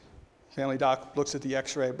 Family doc looks at the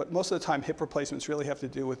x-ray, but most of the time hip replacements really have to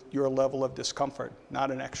do with your level of discomfort,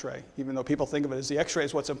 not an x-ray, even though people think of it as the x-ray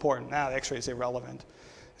is what's important. Now the x-ray is irrelevant.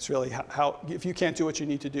 It's really how, if you can't do what you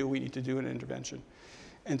need to do, we need to do an intervention.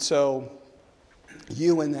 And so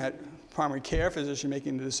you and that primary care physician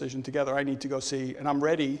making the decision together, I need to go see, and I'm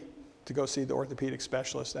ready to go see the orthopedic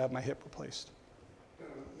specialist to have my hip replaced. Now,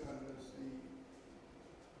 does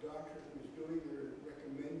the doctor who's doing the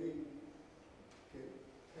recommending get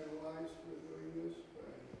penalized for doing this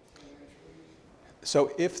financially?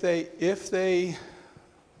 So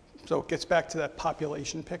so it gets back to that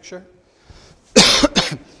population picture.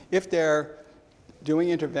 If they're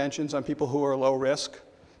doing interventions on people who are low risk,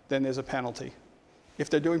 then there's a penalty. If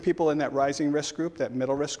they're doing people in that rising risk group, that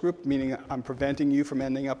middle risk group, meaning I'm preventing you from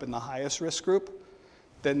ending up in the highest risk group,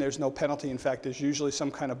 then there's no penalty. In fact, there's usually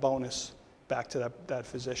some kind of bonus back to that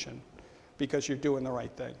physician because you're doing the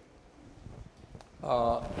right thing.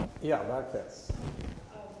 Yeah, back there.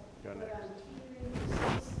 What I'm hearing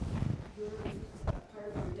is your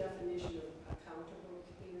part of your definition of accountable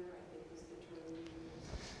care, I think is the term you use.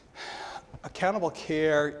 Accountable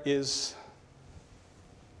care is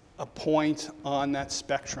a point on that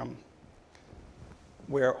spectrum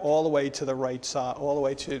where all the way to the right side, all the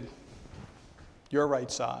way to your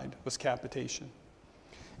right side was capitation.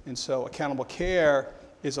 And so accountable care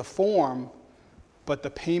is a form, but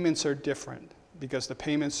the payments are different because the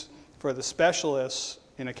payments for the specialists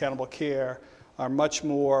in accountable care are much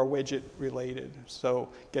more widget related. So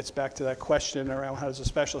it gets back to that question around how does a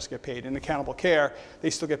specialist get paid. In accountable care, they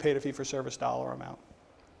still get paid a fee-for-service dollar amount.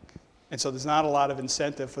 And so there's not a lot of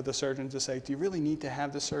incentive for the surgeon to say, do you really need to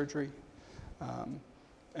have the surgery?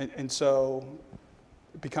 And so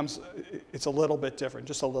it's a little bit different,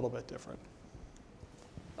 just a little bit different.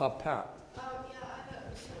 Pat. Yeah, I have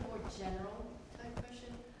a sort of more general type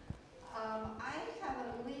question. I have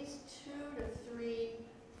at least 2 to 3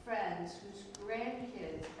 friends whose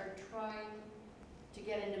grandkids are trying to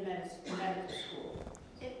get into medical school.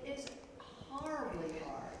 It is horribly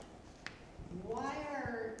hard. Why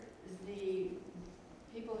are the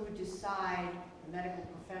people who decide the medical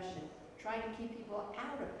profession trying to keep people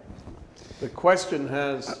out of it? The question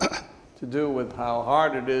has to do with how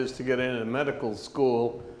hard it is to get into medical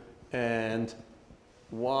school and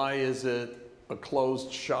why is it a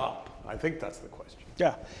closed shop? I think that's the question.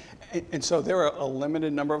 Yeah, and so there are a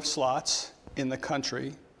limited number of slots in the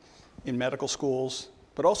country in medical schools,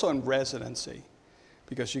 but also in residency.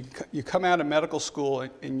 Because you come out of medical school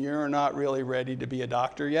and you're not really ready to be a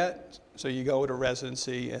doctor yet, so you go to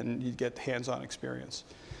residency and you get hands-on experience.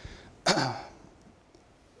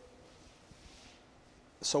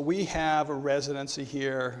 So we have a residency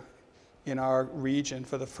here in our region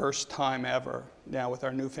for the first time ever now with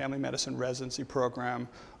our new family medicine residency program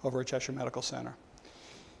over at Cheshire Medical Center.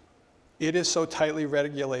 it is so tightly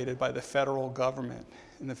regulated by the federal government.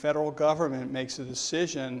 And the federal government makes a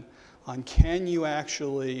decision on can you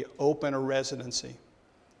actually open a residency.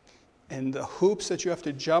 And the hoops that you have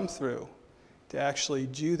to jump through to actually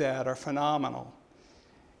do that are phenomenal.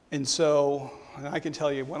 And so, and I can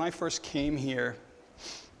tell you, when I first came here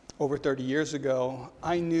over 30 years ago,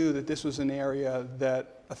 I knew that this was an area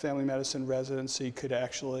that a family medicine residency could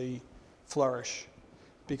actually flourish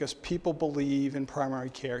because people believe in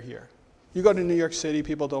primary care here. You go to New York City,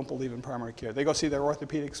 people don't believe in primary care. They go see their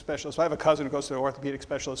orthopedic specialist. I have a cousin who goes to the orthopedic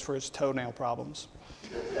specialist for his toenail problems.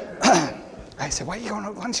 I said, why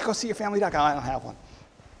don't you go see your family doc? I don't have one.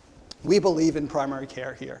 We believe in primary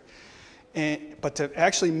care here. But to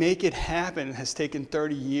actually make it happen has taken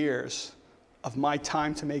 30 years of my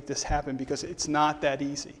time to make this happen because it's not that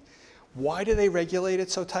easy. Why do they regulate it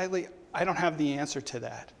so tightly? I don't have the answer to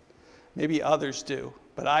that. Maybe others do,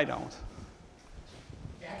 but I don't.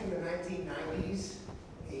 Back in the 1990s,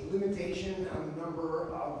 a limitation on the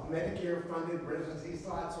number of Medicare-funded residency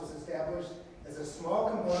slots was established as a small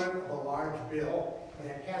component of a large bill, and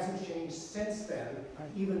it hasn't changed since then,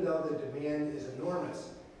 even though the demand is enormous.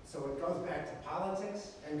 So it goes back to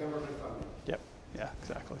politics and government funding. Yep, yeah,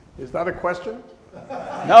 exactly. Is that a question?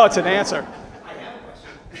 No, it's an answer. I have a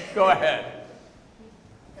question. Go ahead.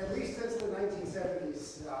 At least since the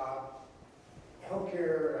 1970s,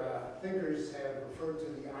 healthcare thinkers have referred to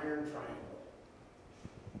the iron triangle.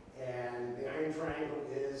 And the iron triangle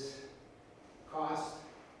is cost,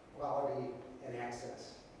 quality, and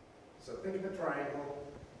access. So think of a triangle,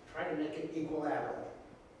 try to make it equilateral.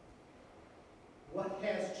 What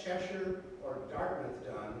has Cheshire or Dartmouth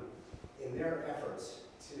done in their efforts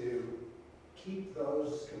to keep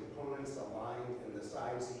those components aligned and the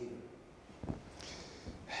sides even?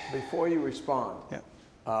 Before you respond,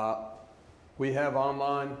 Yeah. We have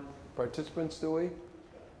online participants, do we?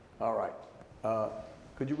 All right.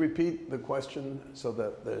 Could you repeat the question so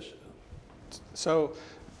that there's... So,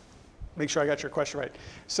 make sure I got your question right.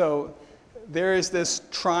 So, there is this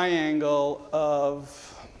triangle of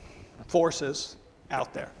forces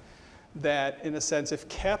out there that, in a sense, if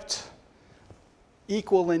kept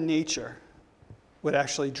equal in nature, would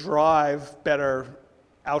actually drive better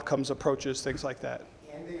outcomes, approaches, things like that.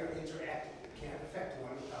 And they are interactive. You can't affect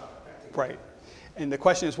one without affecting Right. And the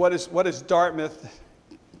question is, what is Dartmouth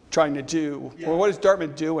trying to do, Yeah. or what is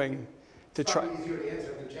Dartmouth doing to It's try? probably easier to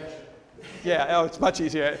answer than Cheshire. Yeah, oh, it's much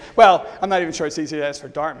easier. Well, I'm not even sure it's easy to ask for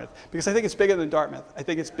Dartmouth because I think it's bigger than Dartmouth. I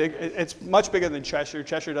think it's big. It's much bigger than Cheshire.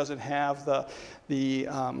 Cheshire doesn't have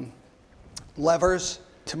the levers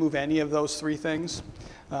to move any of those three things.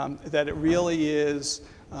 That it really is,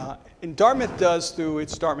 and Dartmouth does through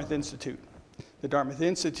its Dartmouth Institute. The Dartmouth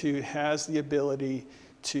Institute has the ability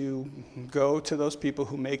to go to those people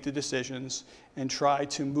who make the decisions and try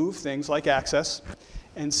to move things like access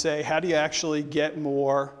and say, how do you actually get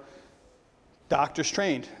more doctors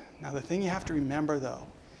trained? Now, the thing you have to remember, though,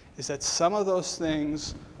 is that some of those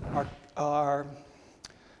things are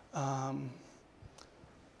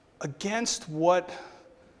against what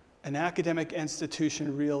an academic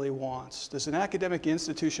institution really wants. Does an academic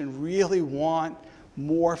institution really want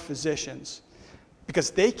more physicians?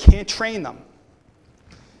 Because they can't train them.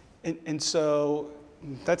 And so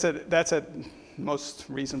that's a most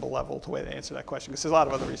reasonable level to way to answer that question, because there's a lot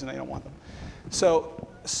of other reasons they don't want them. So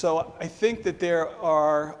I think that there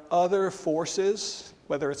are other forces,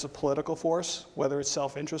 whether it's a political force, whether it's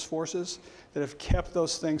self-interest forces, that have kept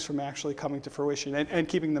those things from actually coming to fruition and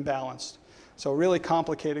keeping them balanced. So a really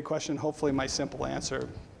complicated question. Hopefully my simple answer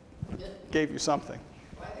gave you something.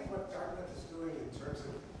 Well, I think what Dartmouth is doing in terms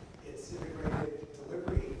of its integrated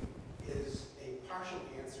delivery is a partial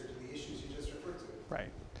answer to the issues you just referred to.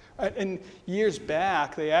 Right. And years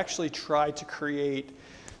back, they actually tried to create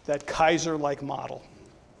that Kaiser-like model.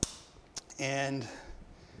 And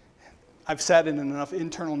I've sat in enough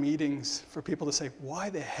internal meetings for people to say,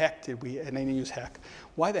 why the heck did we, and they use heck,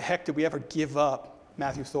 why the heck did we ever give up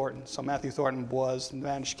Matthew Thornton? So Matthew Thornton was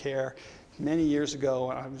managed care many years ago,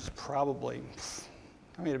 and I was probably,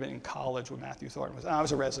 I may have been in college when Matthew Thornton was, I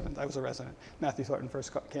was a resident. Matthew Thornton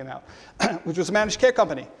first came out, which was a managed care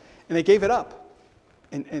company, and they gave it up.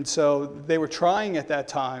 And so they were trying at that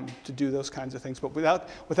time to do those kinds of things, but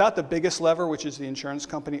without the biggest lever, which is the insurance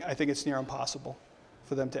company, I think it's near impossible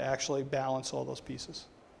for them to actually balance all those pieces.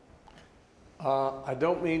 I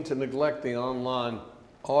don't mean to neglect the online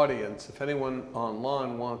audience. If anyone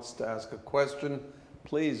online wants to ask a question,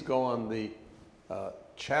 please go on the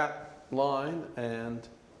chat line and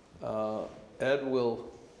Ed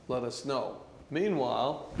will let us know.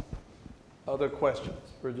 Meanwhile, other questions.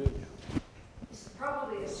 Virginia. It's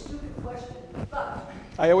probably a stupid question, but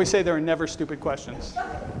I always say there are never stupid questions. There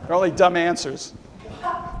are only dumb answers.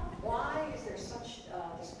 Why is there such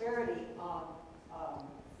disparity on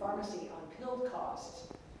pharmacy on pill costs?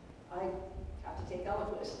 I have to take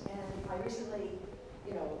Eliquis, and I recently,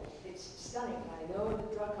 it's stunning. I know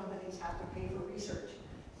the drug companies have to pay for research,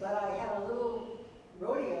 but I had a little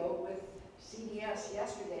rodeo with CVS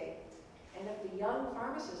yesterday, and if the young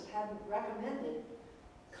pharmacist hadn't recommended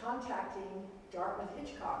contacting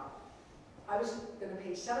Dartmouth-Hitchcock, I was going to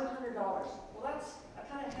pay $700. Well, that's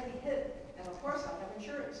a kind of heavy hit, and of course I have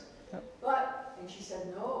insurance. Yep. And she said,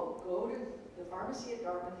 no, go to the pharmacy at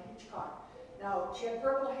Dartmouth-Hitchcock. Now, she had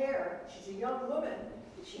purple hair. She's a young woman.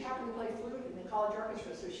 She happened to play flute in the college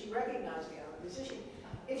orchestra, so she recognized me. I'm a musician.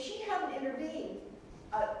 If she hadn't intervened,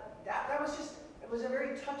 that was just, it was a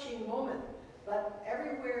very touching moment. But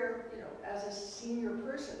everywhere, as a senior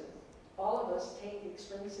person, all of us take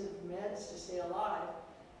expensive meds to stay alive.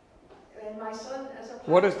 And my son, as a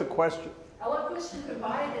What is the question? Eliquis, you can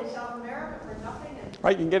buy it in South America for nothing. And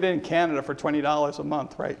Right, you can get it in Canada for $20 a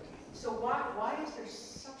month, right? so why is there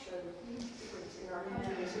such a huge difference in our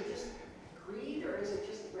country? Is it just greed, or is it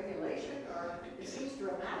just regulation, or it seems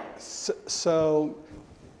dramatic? So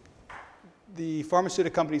the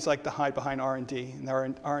pharmaceutical companies like to hide behind R&D, and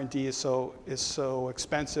their R&D is so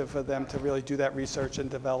expensive for them to really do that research and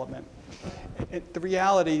development. The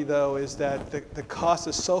reality, though, is that the cost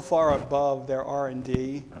is so far above their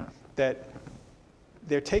R&D that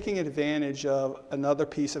they're taking advantage of another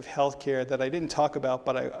piece of healthcare that I didn't talk about,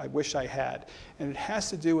 but I wish I had. And it has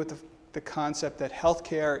to do with the concept that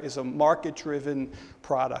healthcare is a market-driven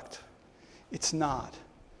product. It's not.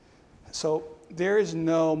 So there is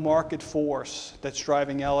no market force that's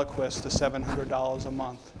driving Eliquis to $700 a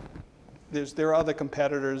month. There are other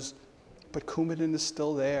competitors, but Coumadin is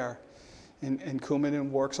still there. And Coumadin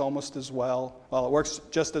works almost as well. Well, it works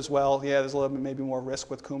just as well. Yeah, there's a little bit maybe more risk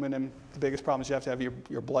with Coumadin. The biggest problem is you have to have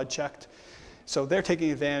your blood checked. So they're taking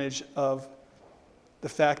advantage of the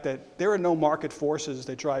fact that there are no market forces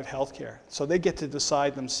that drive healthcare. So they get to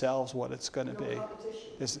decide themselves what it's going to be.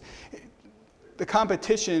 Competition. The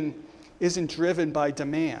competition isn't driven by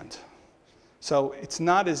demand. So it's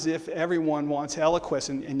not as if everyone wants Eliquis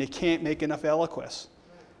and they can't make enough Eliquis.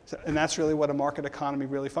 And that's really what a market economy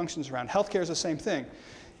really functions around. Healthcare is the same thing.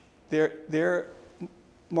 Their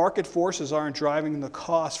market forces aren't driving the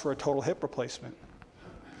cost for a total hip replacement.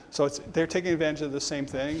 So they're taking advantage of the same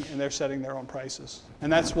thing, and they're setting their own prices.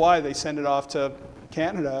 And that's why they send it off to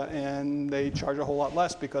Canada, and they charge a whole lot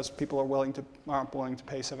less because people aren't willing to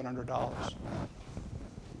pay $700.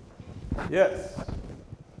 Yes.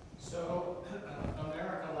 So,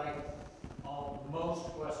 America, like most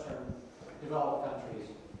Western developed countries,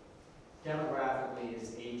 demographically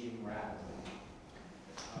is aging rapidly.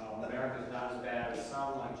 America is not as bad as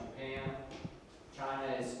some, like Japan.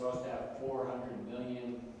 China is supposed to have 400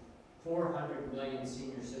 million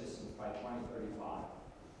senior citizens by 2035.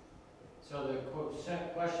 So the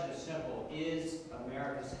question is simple: is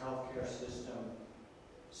America's healthcare system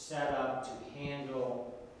set up to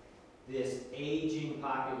handle this aging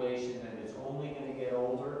population that is only going to get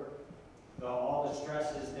older? All the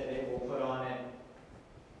stresses that it will put on it,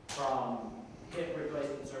 from hip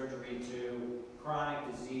replacement surgery to chronic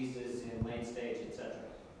diseases in late stage, etc.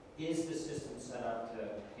 Is the system set up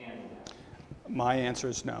to handle that? My answer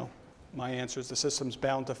is no. My answer is the system's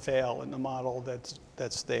bound to fail in the model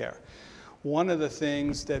that's there. One of the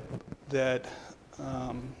things that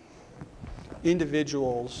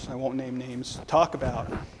individuals, I won't name names, talk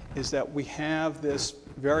about is that we have this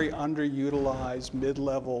very underutilized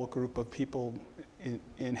mid-level group of people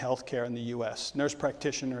in healthcare in the US, nurse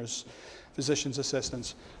practitioners, physician's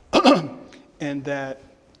assistants, and that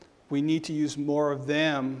we need to use more of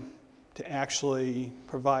them to actually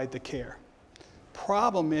provide the care.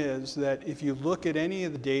 Problem is that if you look at any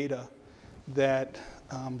of the data that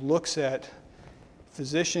looks at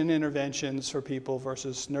physician interventions for people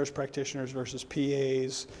versus nurse practitioners versus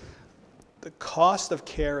PAs, the cost of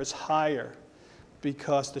care is higher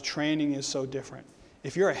because the training is so different.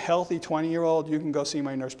 If you're a healthy 20-year-old, you can go see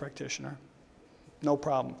my nurse practitioner. No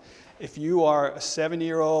problem. If you are a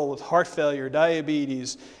 70-year-old with heart failure,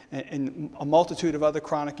 diabetes, and a multitude of other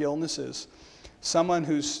chronic illnesses, someone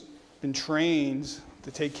who's been trained to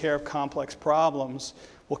take care of complex problems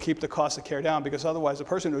will keep the cost of care down, because otherwise the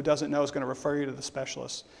person who doesn't know is going to refer you to the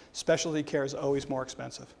specialist. Specialty care is always more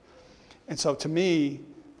expensive. And so to me,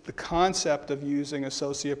 the concept of using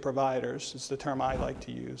associate providers, is the term I like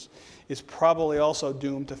to use, is probably also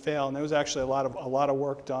doomed to fail. And there was actually a lot of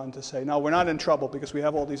work done to say, no, we're not in trouble because we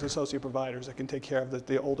have all these associate providers that can take care of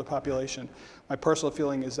the older population. My personal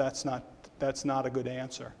feeling is that's not a good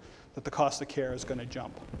answer, that the cost of care is going to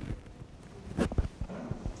jump.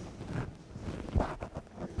 One of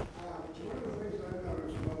the things I've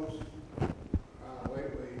noticed most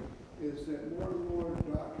lately is that more and more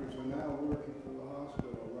doctors are now working for the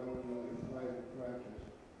hospital rather than in private practice.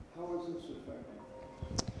 How is this affecting?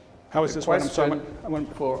 How is this what I'm sorry?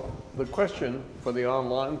 The question for the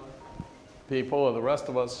online people or the rest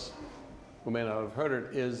of us who may not have heard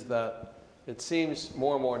it is that it seems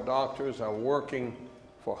more and more doctors are working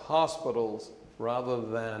for hospitals rather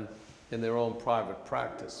than in their own private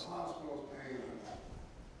practice. Hospitals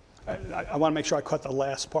paying them. I want to make sure I caught the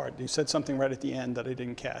last part. You said something right at the end that I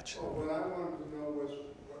didn't catch. Oh, what I wanted to know was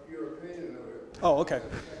what your opinion of it. Oh, okay.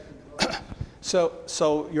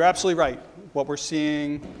 So you're absolutely right. What we're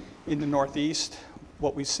seeing in the Northeast,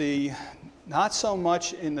 what we see not so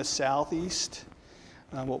much in the Southeast,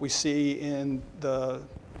 what we see in the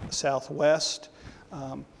Southwest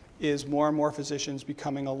is more and more physicians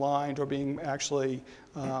becoming aligned or being actually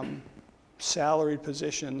salaried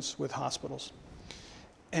positions with hospitals.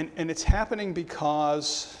 And it's happening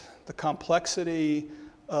because the complexity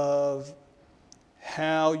of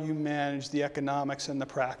how you manage the economics and the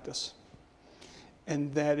practice.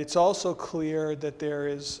 And that it's also clear that there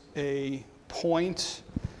is a point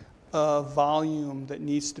of volume that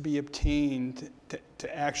needs to be obtained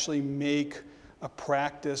to actually make a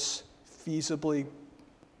practice feasibly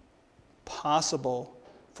possible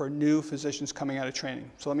for new physicians coming out of training.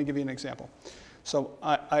 So let me give you an example. So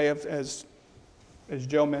I have, as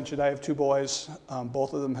Joe mentioned, I have two boys.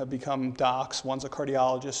 Both of them have become docs. One's a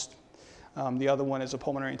cardiologist. The other one is a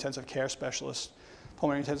pulmonary intensive care specialist.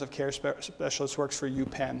 Pulmonary intensive care specialist works for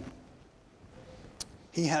UPenn.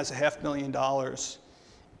 He has $500,000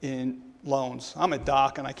 in loans. I'm a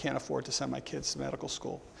doc and I can't afford to send my kids to medical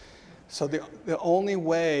school. So the only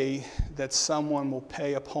way that someone will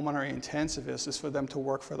pay a pulmonary intensivist is for them to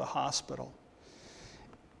work for the hospital,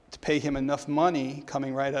 to pay him enough money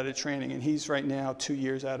coming right out of training, and he's right now 2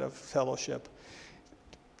 years out of fellowship,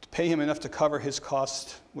 to pay him enough to cover his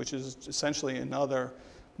cost, which is essentially another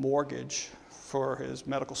mortgage for his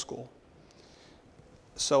medical school.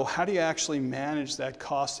 So how do you actually manage that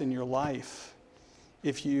cost in your life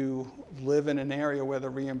if you live in an area where the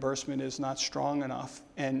reimbursement is not strong enough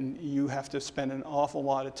and you have to spend an awful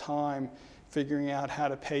lot of time figuring out how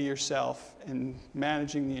to pay yourself and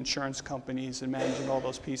managing the insurance companies and managing all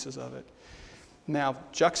those pieces of it? Now,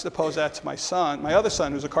 juxtapose that to my son, my other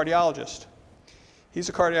son, who's a cardiologist. He's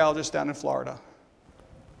a cardiologist down in Florida.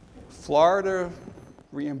 Florida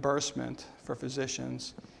reimbursement for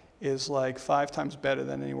physicians is like 5 times better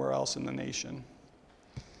than anywhere else in the nation.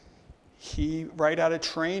 He, right out of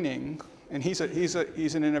training, and he's an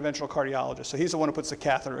interventional cardiologist, so he's the one who puts the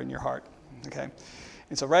catheter in your heart, okay?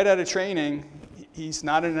 And so right out of training, he's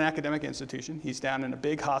not in an academic institution. He's down in a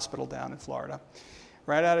big hospital down in Florida.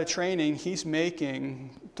 Right out of training, he's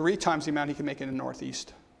making 3 times the amount he can make in the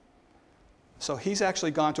Northeast. So he's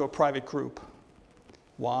actually gone to a private group.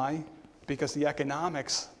 Why? Because the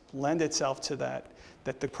economics lend itself to that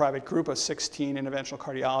the private group of 16 interventional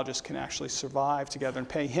cardiologists can actually survive together and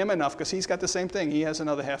pay him enough, because he's got the same thing. He has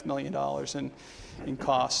another $500,000 in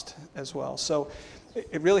cost as well. So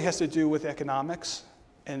it really has to do with economics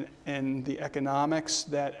and the economics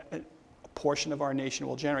that a portion of our nation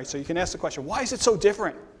will generate. So you can ask the question, why is it so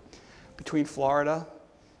different between Florida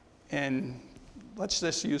and, let's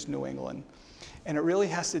just use New England? And it really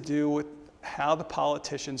has to do with how the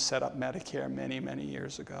politicians set up Medicare many, many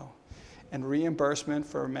years ago. And reimbursement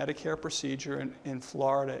for a Medicare procedure in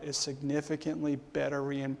Florida is significantly better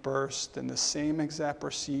reimbursed than the same exact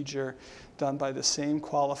procedure done by the same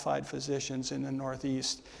qualified physicians in the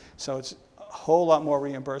Northeast. So it's a whole lot more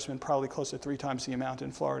reimbursement, probably close to 3 times the amount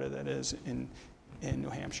in Florida that is in New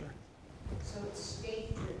Hampshire. So it's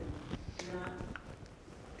state-driven, not...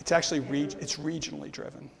 It's actually it's regionally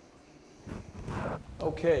driven.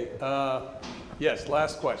 Okay, yes,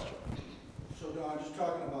 last question. So Don, just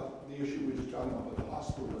talking about the issue we were just talking about with the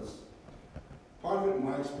hospitalists, part of it in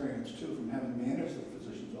my experience too, from having managed the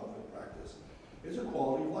physician's office practice, is a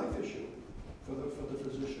quality of life issue for the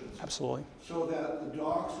physicians. Absolutely. So that the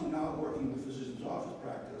docs who now work in the physician's office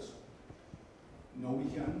practice, no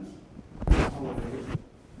weekends, no holidays,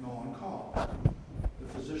 no on-call.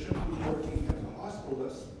 The physician who's working as a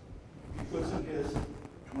hospitalist, he puts in his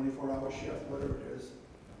 24-hour shift, whatever it is,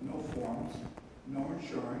 no forms, no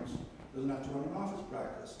insurance, doesn't have to run an office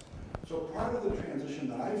practice. So part of the transition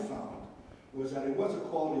that I found was that it was a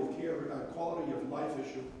quality of care, a quality of life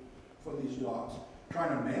issue for these docs.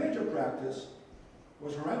 Trying to manage a practice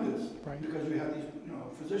was horrendous, right, because we had these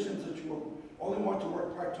physicians that you were only want to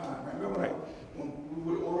work part-time. I remember Right. when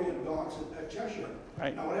we would orient docs at Cheshire.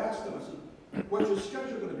 Right. And I would ask them, I said, what's your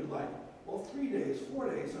schedule going to be like? Well, 3 days, 4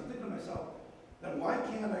 days. I'm thinking to myself, then why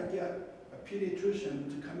can't I get a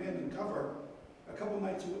pediatrician to come in and cover a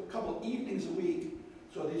couple evenings a week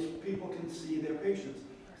so these people can see their patients?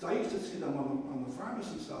 Because I used to see them on the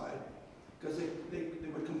pharmacy side because they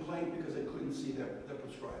would complain because they couldn't see their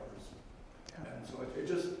prescribers. Yeah. And so it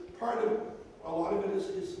just, a lot of it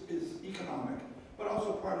is economic, but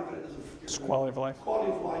also part of it is It's quality of life.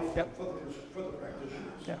 Quality of life Yep. for the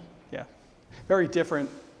practitioners. Yeah, yeah. Very different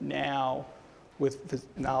now with,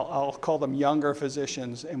 now I'll call them younger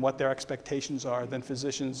physicians and what their expectations are than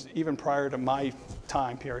physicians even prior to my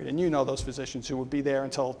time period. And you know those physicians who would be there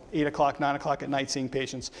until 8 o'clock, 9 o'clock at night seeing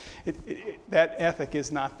patients. That ethic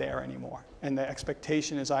is not there anymore. And the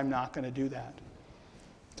expectation is I'm not going to do that.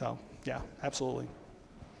 So, yeah, absolutely.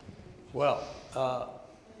 Well,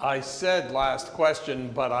 I said last question,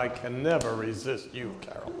 but I can never resist you,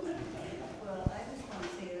 Carol. Well, I just want to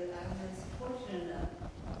say that I was fortunate enough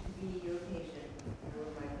to be your patient. You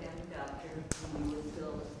were my family doctor, and you were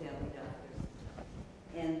still family doctors.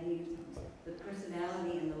 And the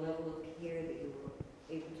personality and the level of care that you were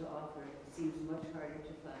able to offer seems much harder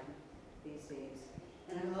to find these days.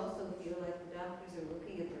 And I also feel like the doctors are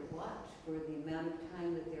looking at their watch for the amount of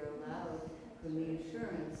time that they're allowed from the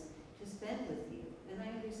insurance to spend with you. And I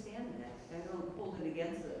understand that. I don't hold it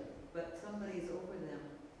against them, but somebody's over them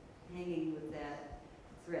hanging with that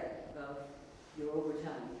threat of your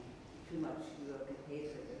overtime, too much, you don't get paid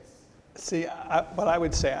for this. See, what I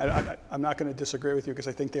would say, I'm not going to disagree with you because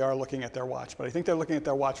I think they are looking at their watch, but I think they're looking at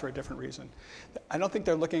their watch for a different reason. I don't think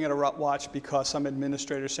they're looking at a watch because some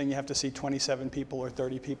administrator is saying you have to see 27 people or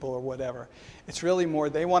 30 people or whatever. It's really more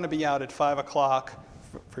they want to be out at 5 o'clock,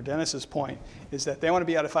 for Dennis's point, is that they want to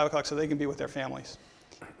be out at 5 o'clock so they can be with their families.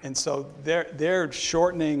 And so they're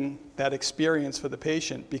shortening that experience for the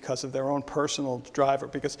patient because of their own personal driver.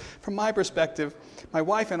 Because from my perspective, my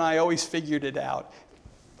wife and I always figured it out.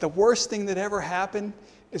 The worst thing that ever happened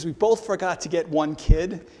is we both forgot to get one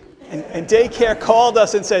kid. And daycare called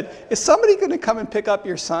us and said, is somebody going to come and pick up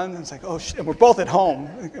your son? And it's like, oh, shit. And we're both at home.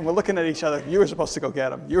 And we're looking at each other. You were supposed to go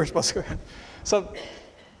get him. You were supposed to go get him. So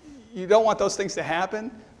you don't want those things to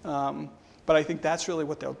happen. But I think that's really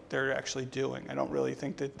what they're actually doing. I don't really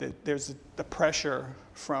think that there's the pressure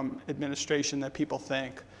from administration that people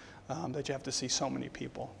think that you have to see so many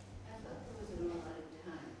people. I thought there was a lot of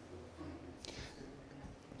time for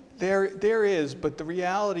appointments. There is, but the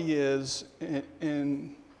reality is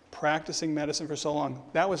in practicing medicine for so long,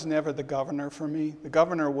 that was never the governor for me. The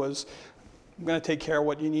governor was, I'm going to take care of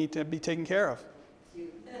what you need to be taken care of.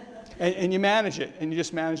 And you manage it, and you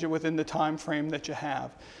just manage it within the time frame that you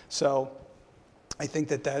have. So I think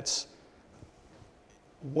that's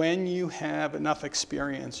when you have enough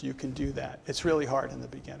experience, you can do that. It's really hard in the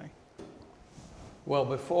beginning. Well,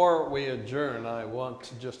 before we adjourn, I want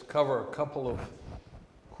to just cover a couple of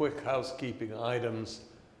quick housekeeping items.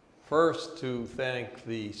 First, to thank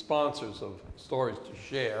the sponsors of Stories to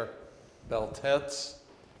Share, Beltet's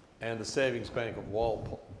and the Savings Bank of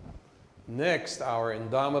Walpole. Next, our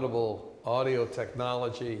indomitable audio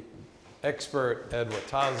technology expert, Ed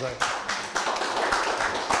Watazek,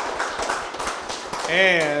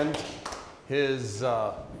 and his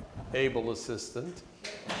able assistant,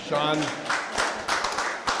 Sean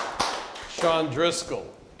Driscoll.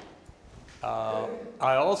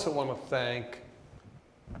 I also want to thank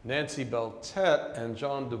Nancy Beltet and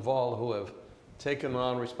John Duvall, who have taken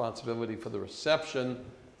on responsibility for the reception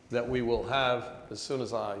that we will have as soon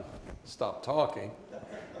as I stop talking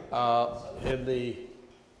in the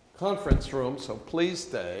conference room, so please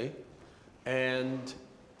stay. And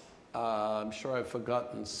I'm sure I've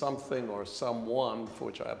forgotten something or someone, for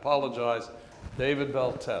which I apologize. David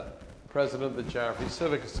Beltet, President of the Jaffrey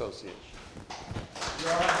Civic Association.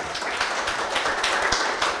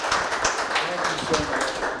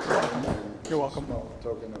 You're welcome.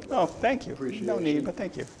 Token of Oh, thank you. appreciation. No need, but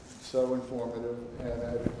thank you. So informative, and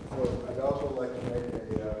I'd also like to make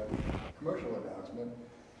a commercial announcement.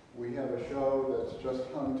 We have a show that's just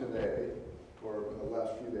hung today for the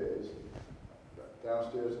last few days,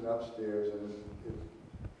 downstairs and upstairs, and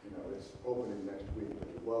it's opening next week.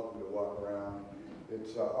 You're welcome to walk around.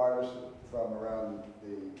 It's artists from around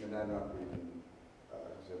the Monadnock region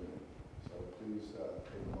exhibiting. So please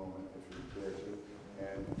take a moment if you care to.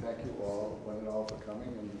 And thank you all, one and all, for coming,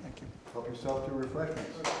 and Thank you. help yourself to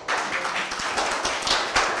refreshments.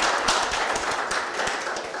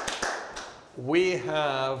 We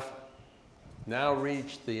have now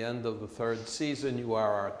reached the end of the third season. You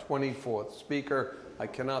are our 24th speaker. I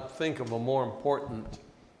cannot think of a more important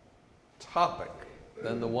topic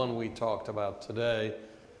than the one we talked about today.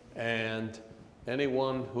 And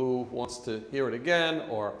anyone who wants to hear it again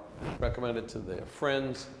or recommend it to their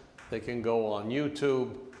friends, they can go on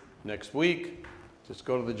YouTube next week. Just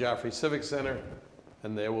go to the Jaffrey Civic Center,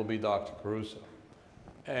 and there will be Dr. Caruso.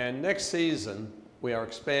 And next season, we are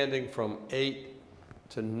expanding from 8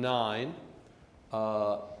 to 9.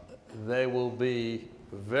 They will be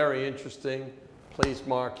very interesting. Please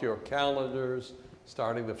mark your calendars,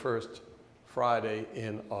 starting the first Friday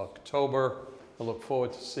in October. I look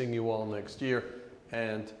forward to seeing you all next year.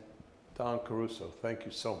 And Don Caruso, thank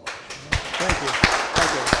you so much. Thank you.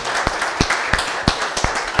 Thank you.